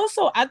would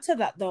also add to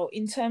that though,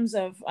 in terms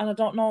of, and I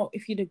don't know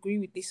if you'd agree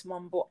with this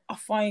one, but I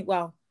find,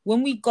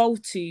 when we go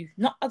to,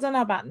 I don't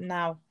know about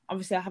now,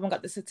 obviously I haven't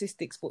got the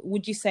statistics, but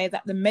would you say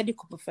that the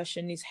medical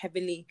profession is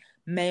heavily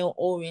male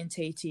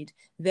orientated,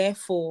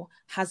 therefore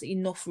has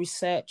enough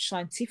research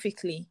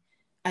scientifically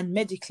and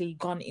medically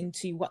gone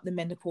into what the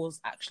menopause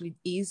actually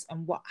is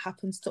and what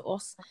happens to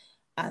us,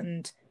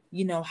 and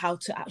how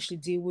to actually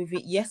deal with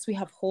it? Yes, we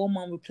have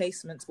hormone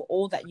replacements, but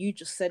all that you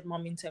just said,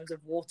 Mum, in terms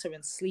of water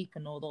and sleep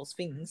and all those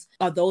things,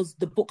 are those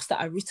the books that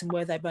are written,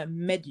 where they're by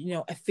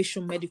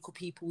official medical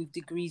people with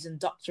degrees and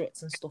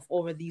doctorates and stuff,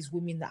 or are these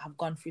women that have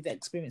gone through the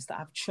experience that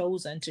have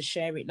chosen to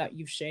share it like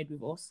you've shared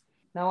with us?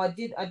 Now, I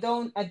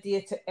don't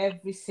adhere to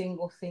every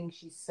single thing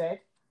she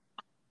said,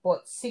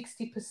 but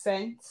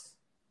 60%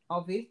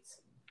 of it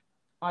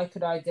I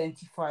could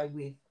identify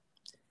with.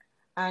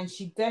 And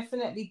she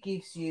definitely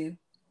gives you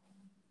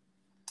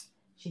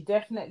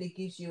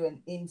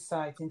an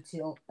insight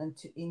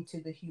into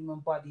the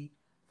human body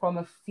from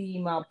a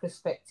female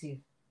perspective,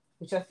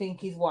 which I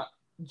think is what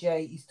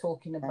Jay is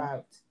talking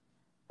about.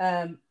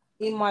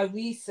 In my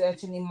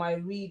research and in my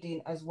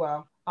reading as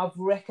well, I've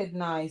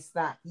recognized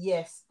that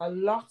yes, a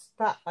lot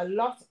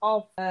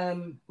of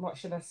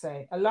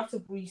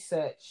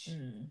research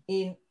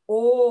in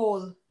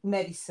all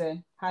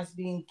medicine has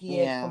been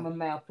geared from a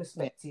male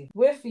perspective.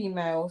 We're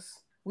females.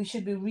 We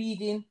should be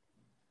reading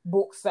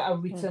books that are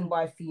written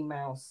by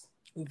females.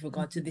 With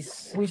regard to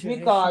this. With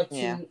regard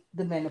to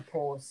the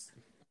menopause.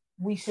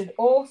 We should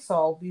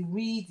also be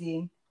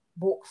reading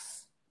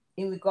books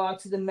in regard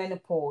to the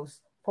menopause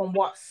from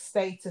what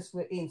status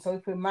we're in. So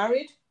if we're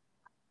married,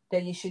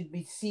 then you should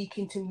be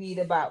seeking to read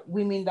about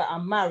women that are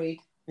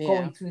married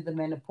going through the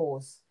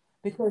menopause.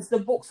 Because the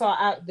books are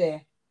out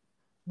there.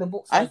 The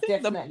books are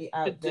definitely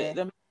out there.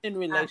 The men in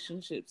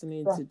relationships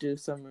need to do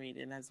some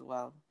reading as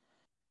well.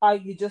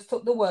 You just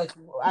took the words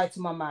out of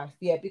my mouth.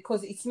 Yeah,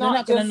 because it's not. You're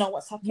not gonna know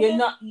what's happening. You're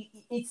not.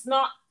 It's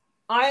not.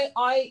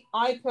 I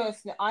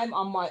personally, I'm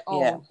on my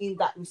own in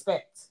that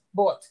respect.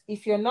 But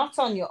if you're not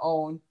on your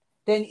own,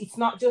 then it's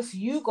not just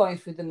you going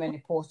through the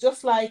menopause.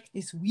 Just like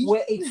it's we.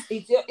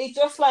 It's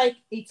just like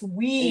it's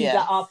we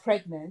that are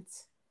pregnant.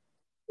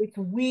 It's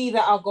we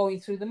that are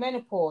going through the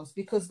menopause,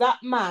 because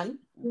that man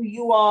who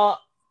you are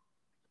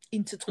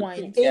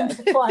intertwined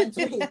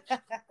with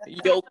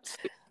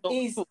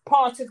is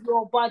part of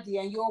your body,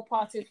 and you're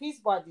part of his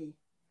body,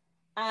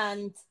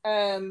 and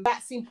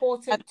that's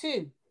important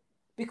too,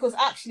 because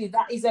actually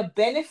that is a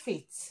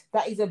benefit.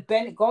 That is a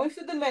going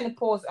through the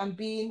menopause and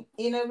being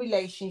in a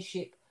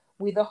relationship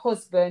with a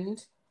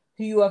husband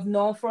who you have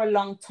known for a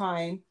long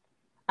time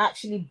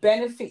actually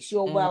benefits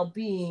your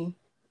well-being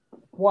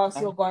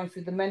whilst you're going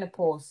through the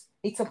menopause.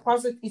 It's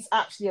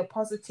actually a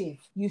positive.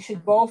 You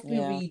should both be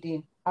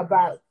reading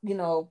about,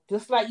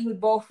 just like you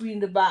would both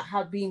read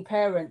about being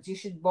parents, you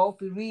should both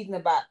be reading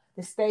about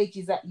the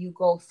stages that you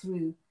go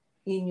through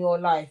in your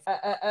life.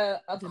 A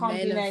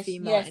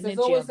combination. Yes, there's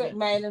always a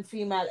male and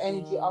female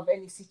energy of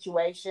any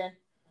situation.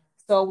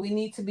 So we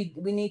need to be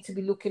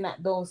looking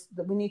at those.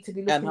 We need to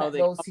be looking at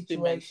those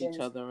situations.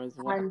 Each other as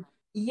well. And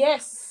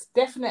yes,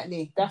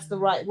 definitely, that's the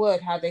right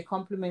word. How they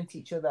complement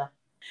each other.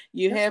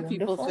 You hear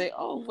people say,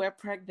 "Oh, we're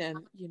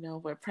pregnant,"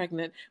 we're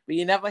pregnant, but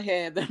you never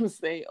hear them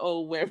say,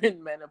 "Oh, we're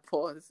in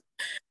menopause."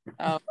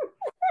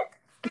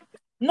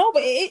 No,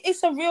 but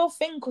it's a real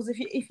thing, because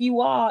if you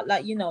are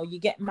you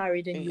get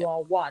married and you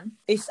are one,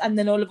 and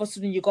then all of a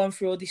sudden you're going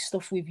through all this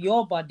stuff with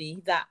your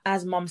body that,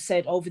 as Mum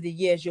said, over the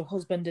years your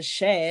husband has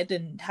shared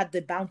and had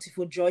the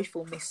bountiful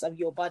joyfulness of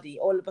your body.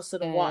 All of a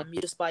sudden,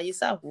 you're just by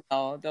yourself.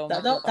 No,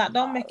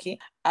 don't make it.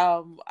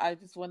 I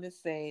just want to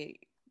say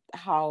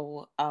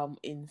how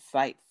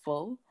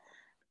insightful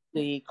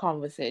the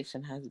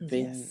conversation has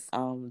been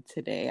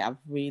today. I've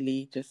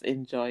really just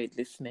enjoyed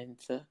listening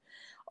to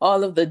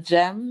all of the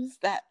gems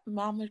that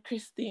Mama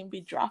Christine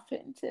be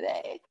dropping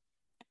today.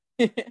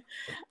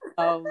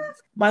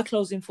 My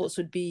closing thoughts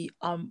would be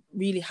I'm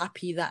really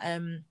happy that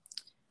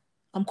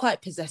I'm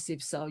quite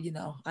possessive, so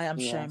I am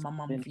sharing my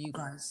mum with you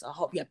guys. I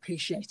hope you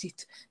appreciate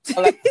it.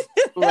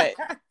 Right.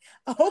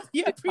 I hope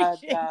you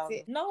appreciate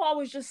it. No, I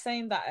was just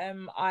saying that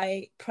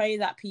I pray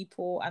that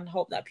people, and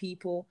hope that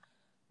people,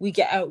 we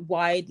get a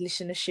wide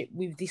listenership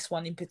with this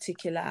one in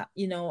particular,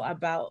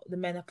 about the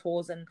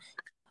menopause. And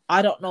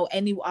I don't know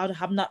I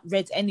have not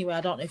read anywhere,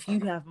 I don't know if you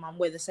have, Mum,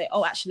 where they say,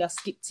 "Oh, actually I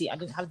skipped it, I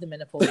didn't have the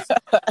menopause."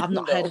 I've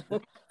not heard of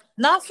it.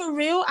 No, for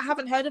real, I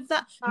haven't heard of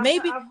that.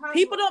 Maybe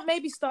people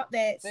don't start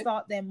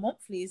their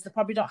monthlies. They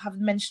probably don't have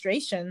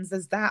menstruations.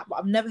 There's that, but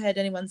I've never heard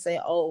anyone say,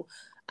 "Oh,"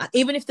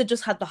 even if they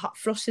just had the hot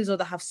flushes or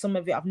they have some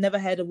of it. I've never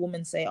heard a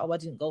woman say, "Oh, I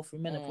didn't go through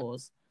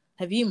menopause."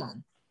 Have you,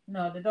 Mum?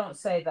 No, they don't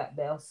say that.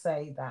 They'll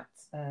say that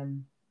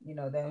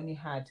they only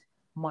had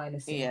minor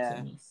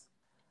symptoms.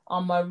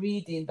 On my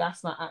reading,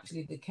 that's not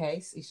actually the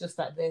case. It's just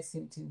that their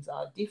symptoms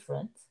are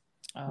different.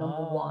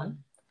 Number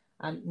one,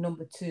 and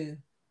number two,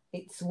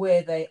 it's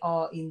where they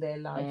are in their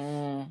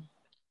life.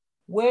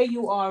 Where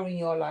you are in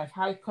your life,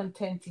 how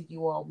contented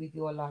you are with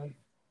your life,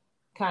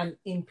 can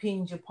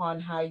impinge upon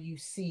how you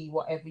see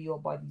whatever your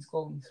body's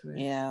going through.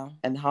 Yeah,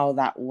 and how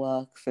that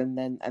works, and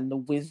the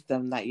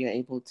wisdom that you're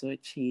able to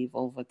achieve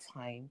over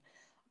time.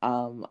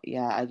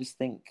 I just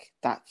think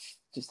that's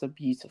just a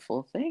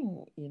beautiful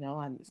thing,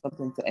 and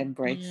something to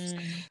embrace.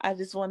 I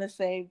just want to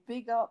say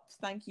big ups.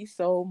 Thank you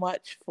so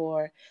much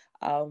for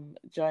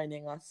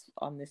joining us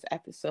on this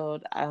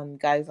episode.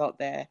 Guys out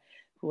there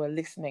who are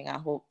listening, I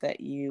hope that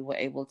you were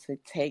able to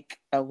take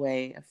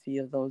away a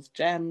few of those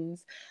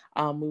gems.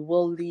 We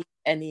will leave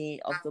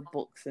any of the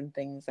books and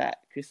things that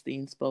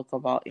Christine spoke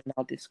about in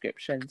our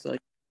description, so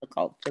look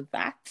out for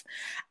that.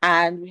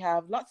 And we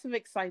have lots of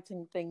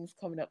exciting things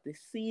coming up this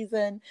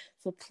season,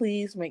 so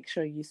please make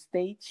sure you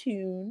stay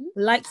tuned.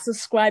 Like,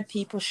 subscribe,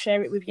 people,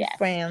 share it with your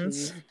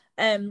friends.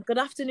 Good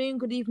afternoon,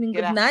 good evening,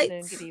 good night.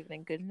 Good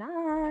evening, good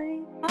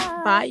night.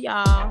 Bye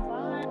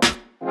y'all. Bye.